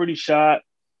a pretty shot.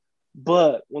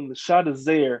 But when the shot is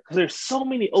there, because there's so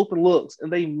many open looks and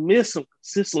they miss them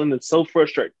consistently and it's so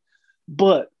frustrating.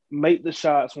 But make the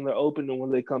shots when they're open and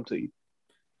when they come to you.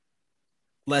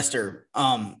 Lester,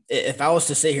 if I was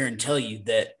to sit here and tell you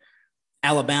that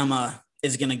Alabama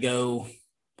is going to go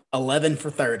 11 for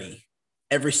 30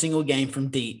 every single game from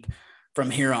deep from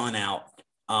here on out,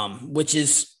 which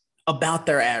is about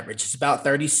their average. It's about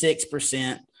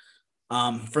 36%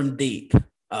 from deep.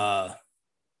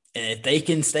 And if they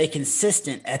can stay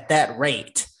consistent at that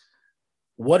rate,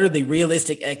 what are the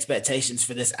realistic expectations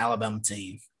for this Alabama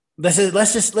team?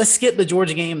 Let's skip the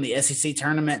Georgia game, the SEC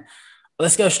tournament.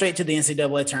 Let's go straight to the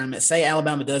NCAA tournament. Say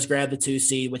Alabama does grab the 2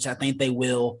 seed, which I think they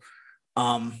will.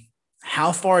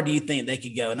 How far do you think they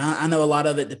could go? And I know a lot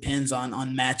of it depends on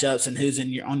matchups and who's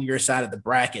on your side of the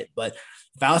bracket. But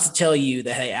if I was to tell you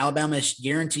that, hey, Alabama is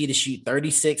guaranteed to shoot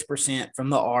 36% from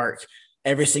the arc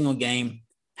every single game,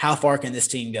 how far can this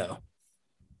team go?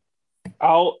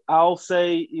 I'll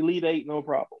say Elite Eight, no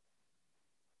problem.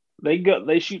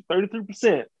 They shoot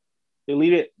 33%.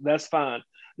 Elite Eight, that's fine.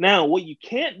 Now, what you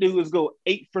can't do is go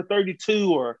 8 for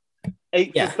 32 or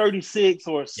 8 for 36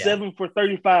 or 7 for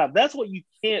 35. That's what you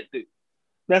can't do.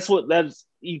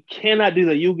 You cannot do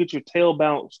that. You'll get your tail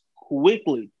bounced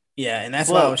quickly. Yeah, and that's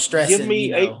why I was stressing. Give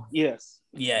me 8. Yes.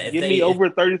 Yeah. Give me over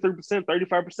 33%,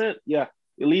 35%. Yeah.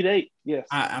 Elite Eight, yes.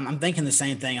 I'm thinking the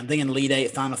same thing. I'm thinking Elite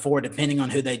Eight, Final Four, depending on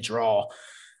who they draw.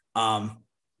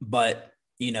 But,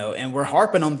 and we're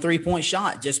harping on the 3-point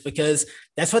shot just because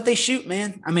that's what they shoot,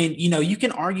 man. I mean, you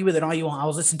can argue with it all you want. I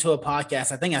was listening to a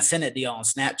podcast. I think I sent it to y'all on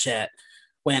Snapchat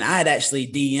when I had actually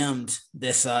DM'd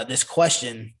this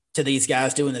question to these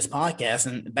guys doing this podcast.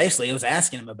 And basically it was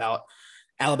asking them about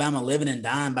Alabama living and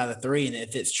dying by the 3 and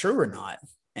if it's true or not.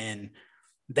 And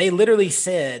they literally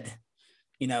said,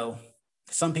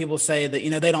 some people say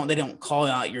that, they don't call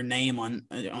out your name on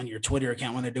your Twitter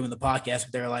account when they're doing the podcast,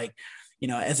 but they're like,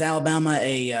 is Alabama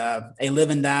a live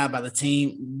and die by the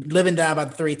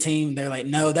 3 team? They're like,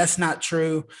 no, that's not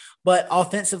true. But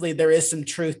offensively, there is some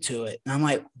truth to it. And I'm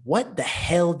like, what the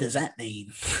hell does that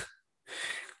mean?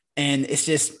 And it's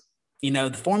just,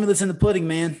 the formula's in the pudding,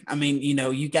 man. I mean,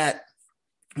 you got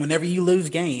whenever you lose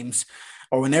games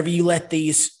or whenever you let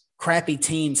these crappy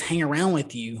teams hang around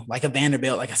with you, like a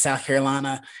Vanderbilt, like a South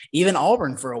Carolina, even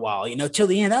Auburn for a while, till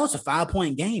the end. That was a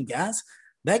 5-point game, guys.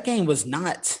 That game was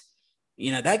not,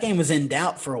 that game was in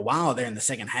doubt for a while there in the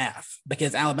second half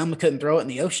because Alabama couldn't throw it in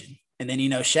the ocean. And then,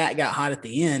 Shaq got hot at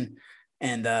the end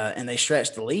and they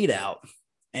stretched the lead out.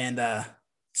 And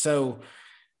so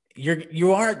you're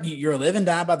live and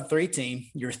die by the 3 team.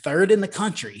 You're third in the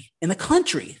country,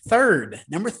 third,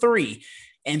 number 3,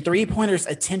 and 3-pointers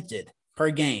attempted per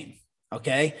game.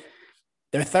 Okay.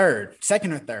 They're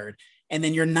second or third. And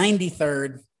then you're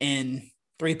 93rd in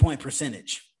 3-point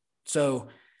percentage. So,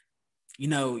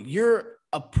 you're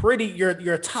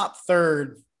a top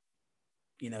third,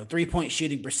 3-point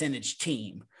shooting percentage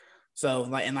team. So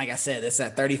like I said, it's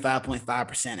that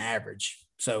 35.5% average.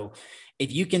 So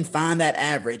if you can find that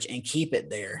average and keep it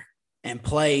there and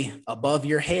play above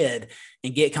your head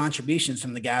and get contributions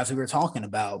from the guys who we're talking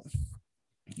about,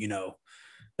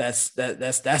 that's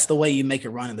the way you make a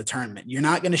run in the tournament. You're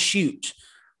not going to shoot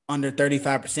under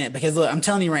 35% because look, I'm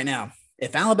telling you right now,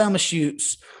 if Alabama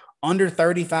shoots under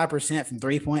 35% from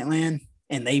 3-point land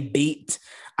and they beat,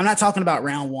 I'm not talking about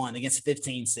round 1 against a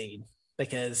 15 seed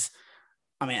because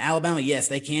Alabama, yes,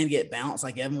 they can get bounced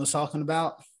like Evan was talking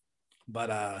about,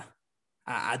 but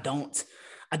I don't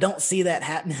see that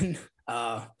happening.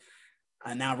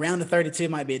 Now, round of 32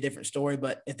 might be a different story,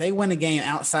 but if they win a game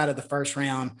outside of the first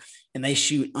round and they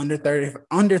shoot under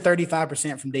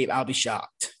 35% from deep, I'll be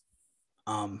shocked.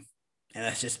 And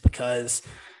that's just because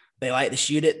they like to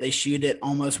shoot it. They shoot it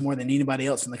almost more than anybody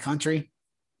else in the country.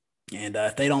 And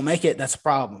if they don't make it, that's a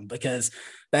problem because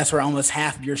that's where almost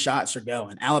half of your shots are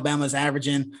going. Alabama's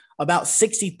averaging about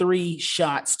 63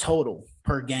 shots total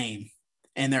per game,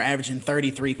 and they're averaging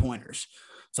 33 pointers.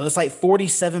 So it's like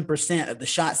 47% of the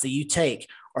shots that you take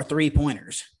are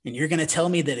 3-pointers. And you're going to tell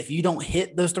me that if you don't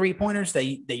hit those 3-pointers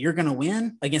that you're going to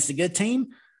win against a good team?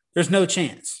 There's no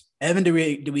chance. Evan, do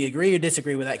we agree or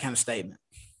disagree with that kind of statement?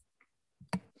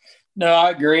 No, I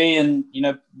agree. And,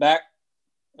 back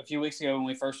a few weeks ago when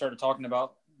we first started talking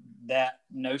about that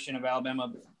notion of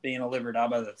Alabama being a live or die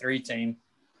by the 3 team,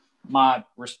 my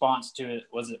response to it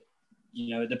was it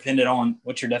depended on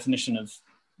what your definition of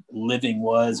living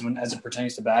was as it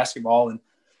pertains to basketball. And,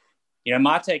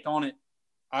 my take on it,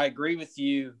 I agree with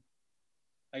you.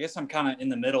 I guess I'm kind of in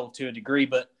the middle to a degree,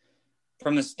 but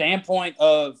from the standpoint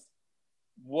of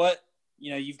what,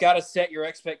 you've got to set your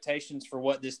expectations for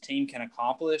what this team can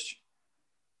accomplish.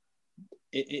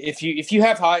 If you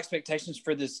have high expectations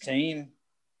for this team,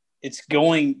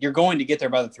 you're going to get there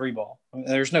by the 3 ball. I mean,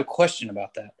 there's no question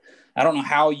about that. I don't know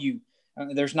how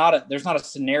there's not a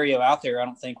scenario out there, I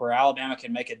don't think, where Alabama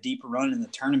can make a deep run in the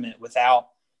tournament without,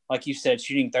 like you said,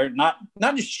 shooting third, not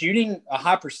just shooting a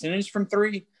high percentage from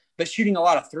 3, but shooting a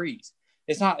lot of threes.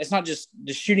 It's not just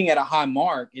shooting at a high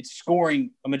mark. It's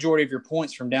scoring a majority of your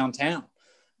points from downtown.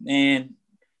 And,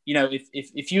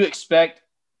 if you expect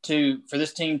for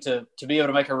this team to be able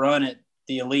to make a run at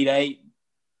the Elite 8,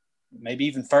 maybe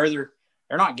even further,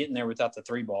 they're not getting there without the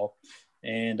 3 ball.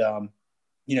 And,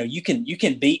 you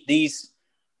can beat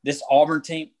this Auburn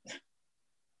team.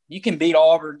 You can beat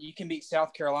Auburn. You can beat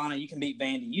South Carolina. You can beat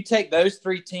Vandy. You take those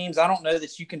 3 teams. I don't know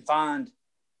that you can find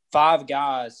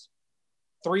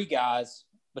 3 guys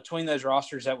between those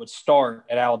rosters that would start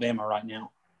at Alabama right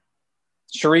now.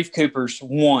 Sharif Cooper's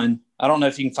one. I don't know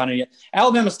if you can find it yet.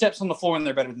 Alabama steps on the floor and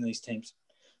they're better than these teams.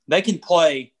 They can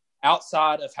play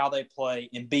outside of how they play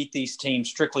and beat these teams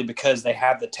strictly because they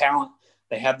have the talent,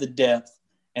 they have the depth,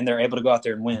 and they're able to go out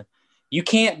there and win. You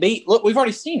can't beat – look, we've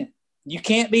already seen it. You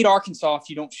can't beat Arkansas if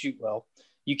you don't shoot well.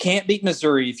 You can't beat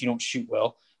Missouri if you don't shoot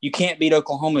well. You can't beat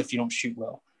Oklahoma if you don't shoot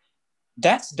well.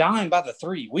 That's dying by the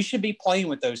 3. We should be playing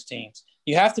with those teams.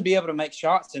 You have to be able to make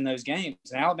shots in those games.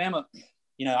 And Alabama –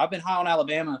 I've been high on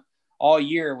Alabama all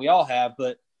year. We all have.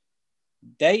 But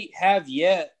they have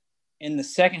yet in the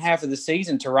second half of the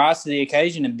season to rise to the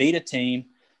occasion and beat a team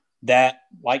that,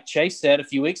 like Chase said a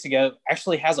few weeks ago,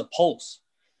 actually has a pulse.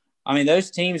 I mean,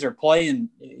 those teams are playing,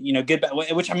 good,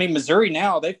 which, Missouri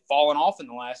now, they've fallen off in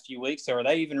the last few weeks. So are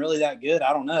they even really that good?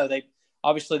 I don't know. They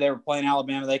were playing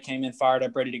Alabama. They came in fired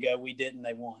up, ready to go. We didn't.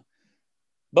 They won.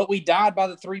 But we died by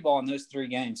the 3 ball in those 3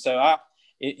 games. So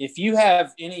if you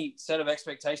have any set of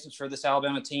expectations for this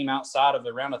Alabama team outside of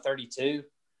the round of 32,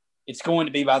 it's going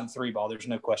to be by the 3 ball. There's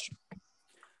no question.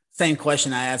 Same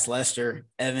question I asked Lester,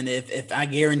 Evan. If I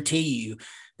guarantee you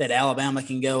that Alabama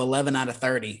can go 11 out of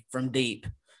 30 from deep,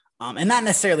 and not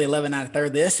necessarily 11 out of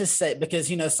 30, let's just say, because,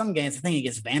 some games, I think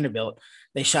against Vanderbilt,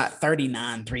 they shot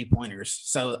 39 3-pointers.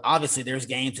 So obviously there's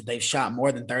games that they've shot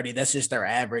more than 30. That's just their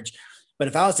average. But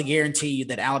if I was to guarantee you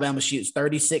that Alabama shoots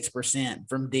 36%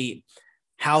 from deep,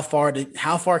 how far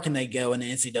can they go in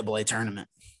the NCAA tournament?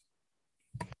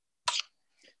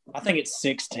 I think it's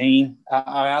 16.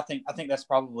 I think that's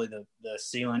probably the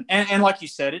ceiling. And like you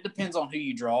said, it depends on who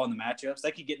you draw in the matchups.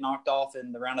 They could get knocked off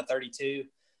in the round of 32.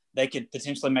 They could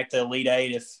potentially make the Elite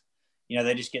 8 if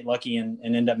they just get lucky and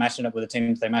end up matching up with a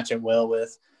team that they match up well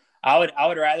with. I would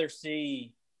rather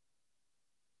see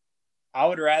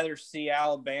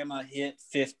Alabama hit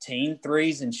 15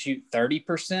 threes and shoot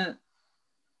 30%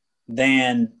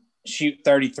 than shoot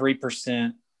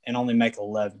 33% and only make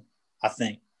 11, I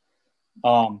think.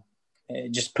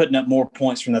 Just putting up more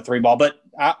points from the 3 ball. But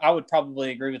I would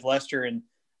probably agree with Lester, and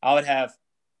I would have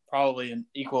probably an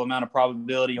equal amount of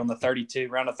probability on the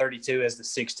round of 32 as the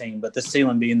 16, but the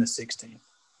ceiling being the 16.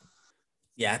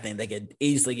 Yeah, I think they could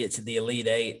easily get to the Elite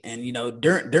 8. And,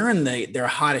 during their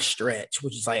hottest stretch,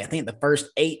 which is I think the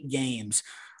first 8 games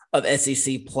of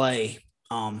SEC play,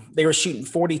 they were shooting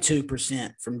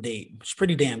 42% from deep, which is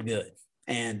pretty damn good.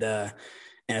 And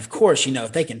of course,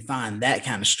 if they can find that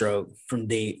kind of stroke from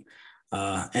deep,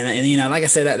 and like I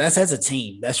said, that's as a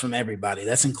team, that's from everybody.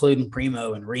 That's including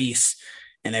Primo and Reese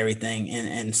and everything.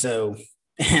 And so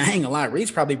I ain't gonna lie, Reese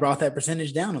probably brought that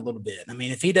percentage down a little bit.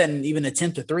 If he doesn't even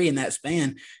attempt a 3 in that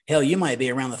span, hell, you might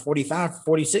be around the 45,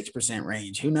 46%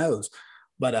 range. Who knows?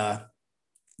 But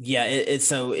Yeah,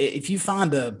 if you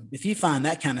find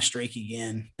that kind of streak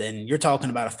again, then you're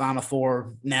talking about a Final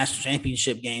Four national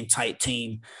championship game type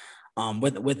team,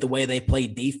 with the way they play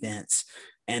defense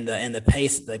and the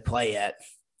pace that they play at.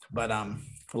 But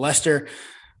Lester,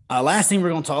 last thing we're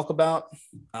going to talk about,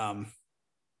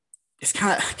 it's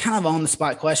kind of on the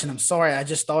spot question. I'm sorry, I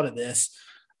just thought of this,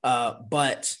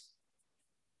 but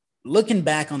looking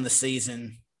back on the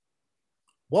season,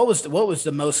 what was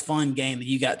the most fun game that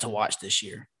you got to watch this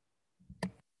year?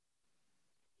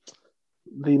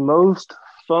 The most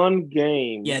fun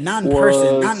game. Yeah, not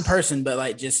in person, but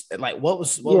like just like what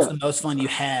was the most fun you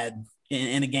had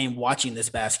in a game watching this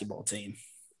basketball team?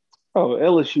 Oh,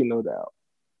 LSU, no doubt.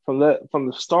 From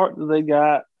the start that they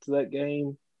got to that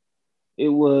game, it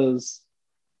was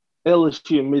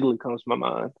LSU immediately comes to my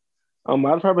mind.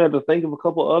 I'd probably have to think of a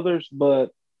couple others,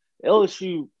 but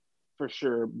LSU for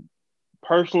sure.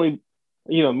 Personally,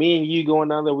 me and you going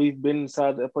down there, we've been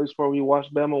inside that place where we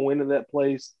watched Bama win in that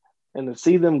place. And to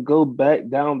see them go back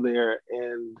down there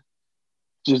and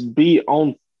just be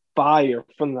on fire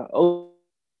from the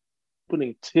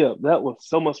opening tip, that was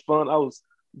so much fun. I was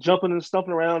jumping and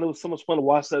stumping around. It was so much fun to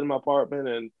watch that in my apartment,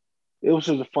 and it was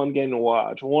just a fun game to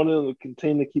watch. One of them to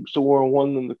continue to keep scoring, one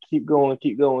of them to keep going,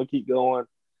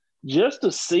 just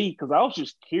to see, because I was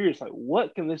just curious, like,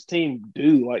 what can this team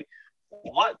do? Like,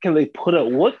 what can they put up?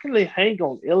 What can they hang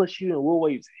on LSU and Will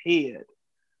Wade's head?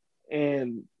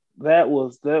 And that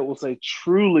was a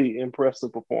truly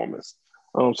impressive performance.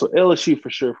 So LSU for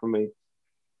sure for me.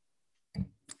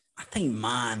 I think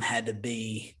mine had to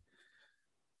be,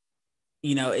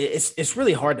 it's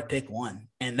really hard to pick one.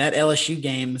 And that LSU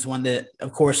game is one that,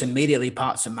 of course, immediately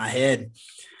pops in my head.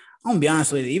 I'm going to be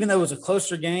honest with you, even though it was a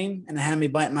closer game and it had me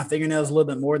biting my fingernails a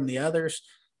little bit more than the others,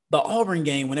 the Auburn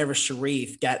game, whenever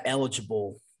Sharif got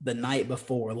eligible the night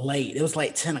before, late, it was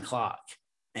like 10 o'clock.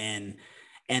 And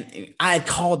I had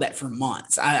called that for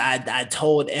months. I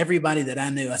told everybody that I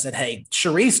knew, I said, hey,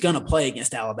 Sharif's going to play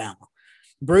against Alabama.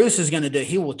 Bruce is going to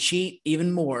he will cheat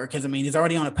even more because, he's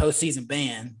already on a postseason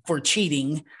ban for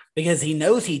cheating because he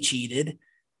knows he cheated.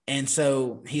 And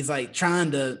so he's like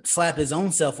trying to slap his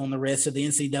own self on the wrist so the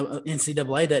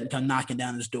NCAA doesn't come knocking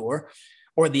down his door,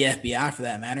 or the FBI for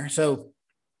that matter. So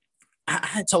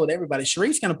I told everybody,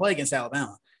 Sharif's going to play against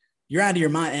Alabama. You're out of your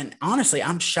mind. And honestly,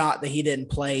 I'm shocked that he didn't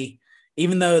play.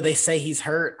 Even though they say he's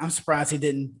hurt, I'm surprised he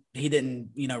didn't,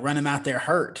 run him out there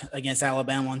hurt against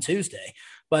Alabama on Tuesday.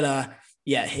 But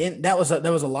that was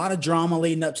a lot of drama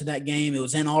leading up to that game. It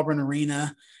was in Auburn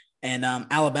Arena, and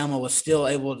Alabama was still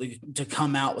able to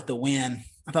come out with the win.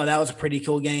 I thought that was a pretty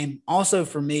cool game. Also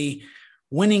for me,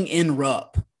 winning in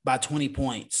Rupp by 20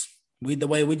 points, the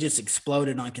way we just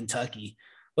exploded on Kentucky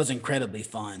was incredibly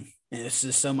fun. And it's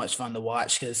just so much fun to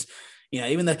watch because,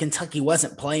 even though Kentucky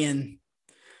wasn't playing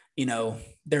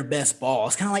their best ball.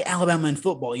 It's kind of like Alabama in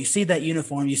football. You see that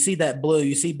uniform, you see that blue,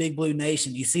 you see Big Blue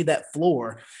Nation, you see that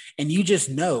floor, and you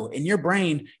just know in your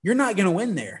brain, you're not going to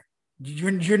win there.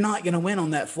 You're not going to win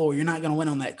on that floor. You're not going to win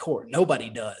on that court.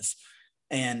 Nobody does.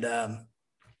 And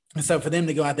so for them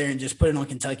to go out there and just put it on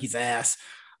Kentucky's ass,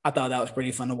 I thought that was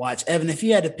pretty fun to watch. Evan, if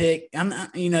you had to pick,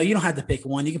 you don't have to pick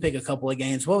one. You can pick a couple of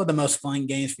games. What were the most fun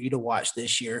games for you to watch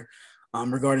this year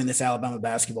regarding this Alabama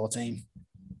basketball team?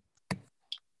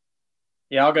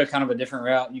 Yeah, I'll go kind of a different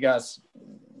route. You guys,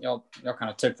 y'all kind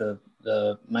of took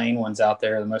the main ones out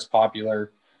there, the most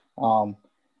popular.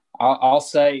 I'll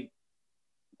say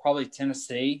probably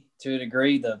Tennessee to a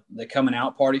degree. The coming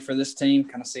out party for this team,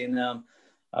 kind of seeing them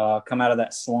come out of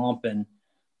that slump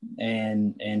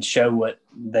and show what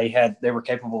they were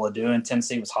capable of doing.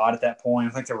 Tennessee was hot at that point.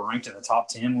 I think they were ranked in the top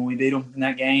 10 when we beat them in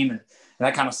that game, and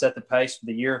that kind of set the pace for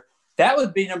the year. That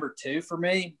would be number 2 for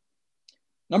me.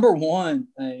 Number 1,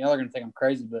 y'all are going to think I'm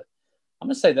crazy, but I'm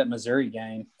going to say that Missouri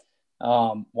game.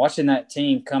 Watching that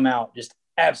team come out just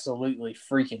absolutely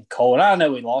freaking cold. I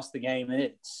know we lost the game, and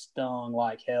it stung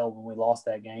like hell when we lost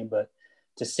that game, but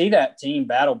to see that team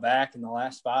battle back in the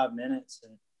last 5 minutes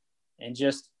and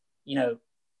just,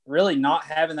 really not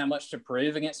having that much to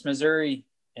prove against Missouri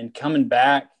and coming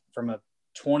back from a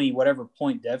 20 whatever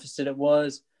point deficit it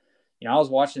was. I was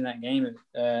watching that game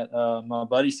at my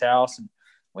buddy's house, and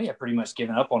we had pretty much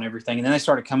given up on everything. And then they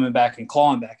started coming back and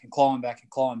clawing back.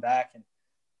 And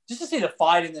just to see the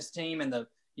fight in this team and the,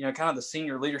 kind of the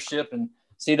senior leadership and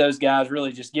see those guys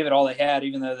really just give it all they had,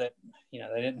 even though that,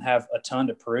 they didn't have a ton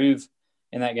to prove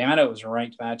in that game. I know it was a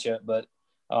ranked matchup, but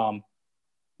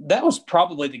that was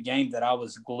probably the game that I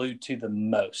was glued to the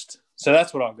most. So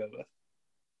that's what I'll go with.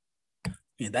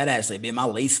 Yeah, that'd actually be my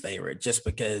least favorite just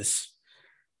because,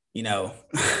 from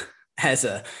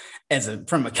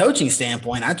a coaching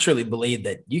standpoint, I truly believe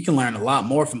that you can learn a lot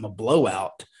more from a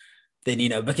blowout then,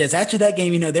 because after that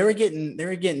game, they were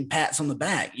getting pats on the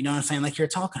back, you know what I'm saying? Like you're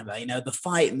talking about, the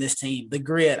fight in this team, the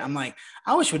grit. I'm like,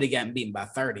 I wish we'd have gotten beaten by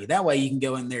 30. That way you can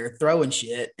go in there throwing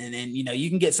shit and then, you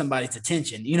can get somebody's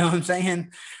attention. You know what I'm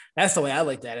saying? That's the way I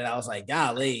looked at it. I was like,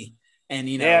 golly. And,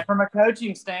 yeah, from a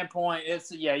coaching standpoint,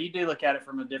 you do look at it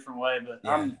from a different way, but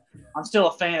yeah. I'm still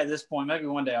a fan at this point. Maybe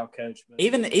one day I'll coach. But,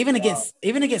 even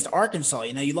against Arkansas,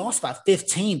 you lost by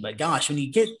 15, but gosh, when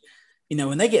you get,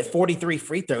 when they get 43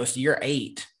 free throws to your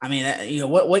 8, I mean,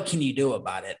 what can you do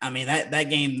about it? I mean, that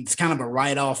game is kind of a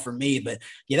write-off for me, but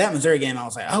yeah, that Missouri game, I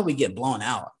was like, I hope we get blown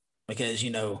out because,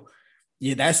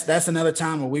 that's another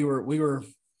time where we were,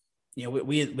 that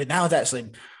was actually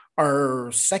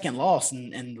our second loss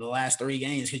in the last 3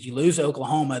 games because you lose to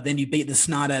Oklahoma, then you beat the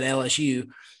snot at LSU,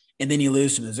 and then you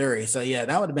lose to Missouri. So yeah,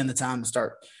 that would have been the time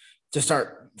to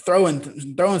start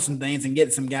throwing some things and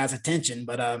getting some guys' attention.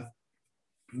 But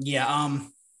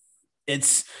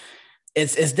it's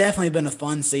definitely been a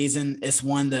fun season. It's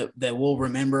one that we'll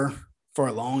remember for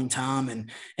a long time.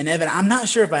 And Evan, I'm not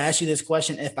sure if I asked you this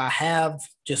question. If I have,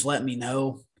 just let me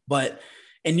know. But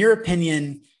in your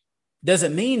opinion, does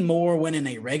it mean more winning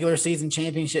a regular season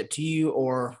championship to you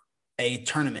or a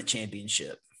tournament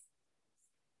championship?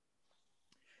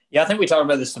 Yeah, I think we talked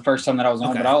about this the first time that I was on,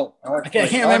 okay. But I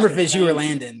can't remember if it's you or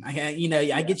Landon.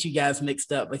 I get you guys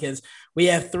mixed up because we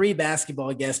have 3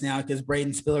 basketball guests now because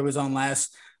Braden Spiller was on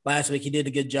last week. He did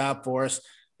a good job for us.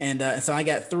 And so I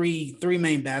got three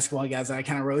main basketball guys that I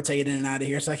kind of rotate in and out of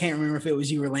here. So I can't remember if it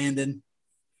was you or Landon.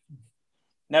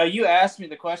 No, you asked me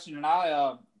the question, and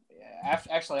I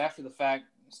after the fact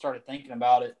started thinking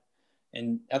about it,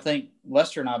 and I think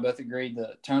Lester and I both agreed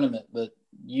the tournament, but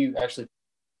you actually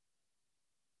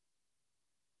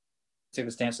took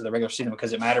the stance of the regular season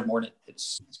because it mattered more.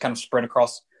 It's kind of spread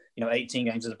across 18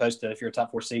 games as opposed to if you're a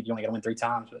top 4 seed, you only got to win 3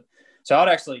 times. But so I'd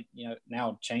actually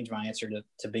now change my answer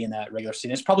to being that regular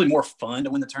season. It's probably more fun to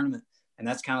win the tournament, and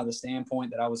that's kind of the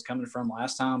standpoint that I was coming from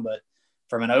last time. But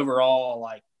from an overall,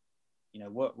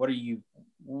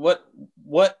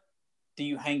 what do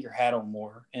you hang your hat on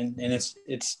more? And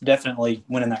it's definitely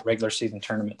winning that regular season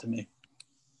tournament to me.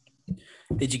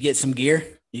 Did you get some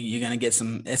gear? You gonna get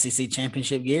some SEC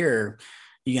championship gear, or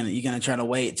you gonna try to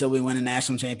wait till we win a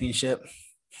national championship?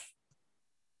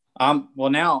 Well,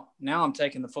 now I'm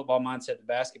taking the football mindset to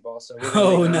basketball. So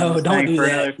no, don't do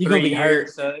that. You're gonna be hurt.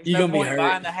 So you're gonna be hurt.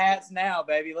 Buying the hats now,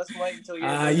 baby. Let's wait until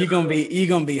you're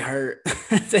gonna be hurt.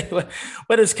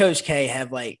 What does Coach K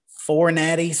have? Like 4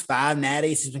 natties, 5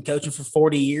 natties? He's been coaching for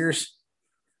 40 years.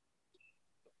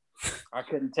 I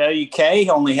couldn't tell you.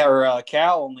 Cal only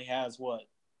has what?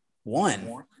 1.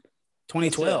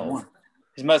 2012.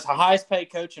 He's the highest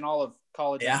paid coach in all of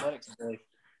college athletics, I believe.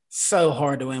 So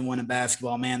hard to win one in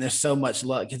basketball, man. There's so much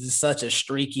luck because it's such a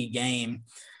streaky game.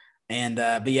 And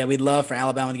but yeah, we'd love for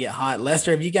Alabama to get hot.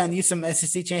 Lester, have you gotten you some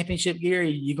SEC championship gear?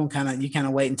 You can kind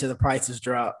of wait until the prices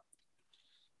drop.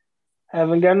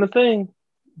 Haven't gotten a thing.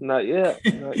 Not yet.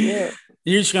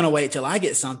 You're just gonna wait till I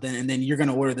get something, and then you're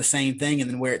gonna order the same thing and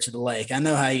then wear it to the lake. I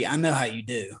know how you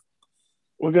do.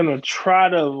 We're gonna try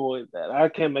to avoid that. I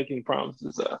can't make any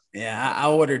promises. Yeah, I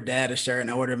ordered Dad a shirt, and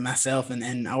I ordered myself,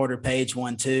 and I ordered Paige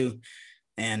one too.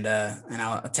 And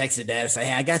I texted Dad and say,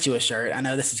 "Hey, I got you a shirt. I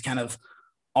know this is kind of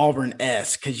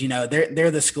Auburn-esque because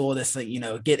they're the school that's like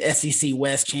get SEC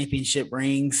West championship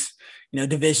rings,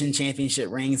 division championship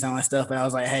rings and all that stuff." But I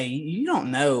was like, "Hey, you don't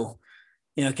know,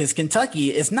 because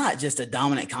Kentucky is not just a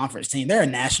dominant conference team; they're a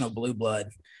national blue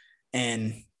blood,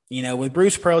 and." With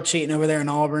Bruce Pearl cheating over there in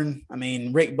Auburn, I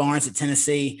mean, Rick Barnes at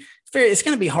Tennessee, it's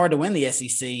going to be hard to win the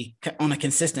SEC on a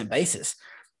consistent basis.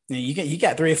 You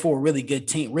got 3 or 4 really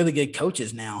good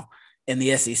coaches now in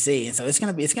the SEC, and so it's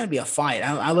going to be a fight.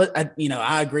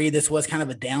 I agree this was kind of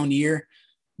a down year,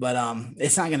 but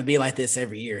it's not going to be like this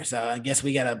every year. So I guess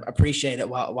we got to appreciate it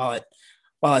while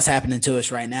it's happening to us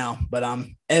right now. But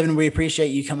Evan, we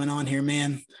appreciate you coming on here,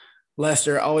 man.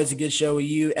 Lester, always a good show with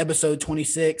you. Episode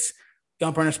 26.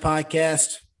 Gump Runners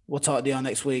Podcast. We'll talk to y'all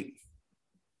next week.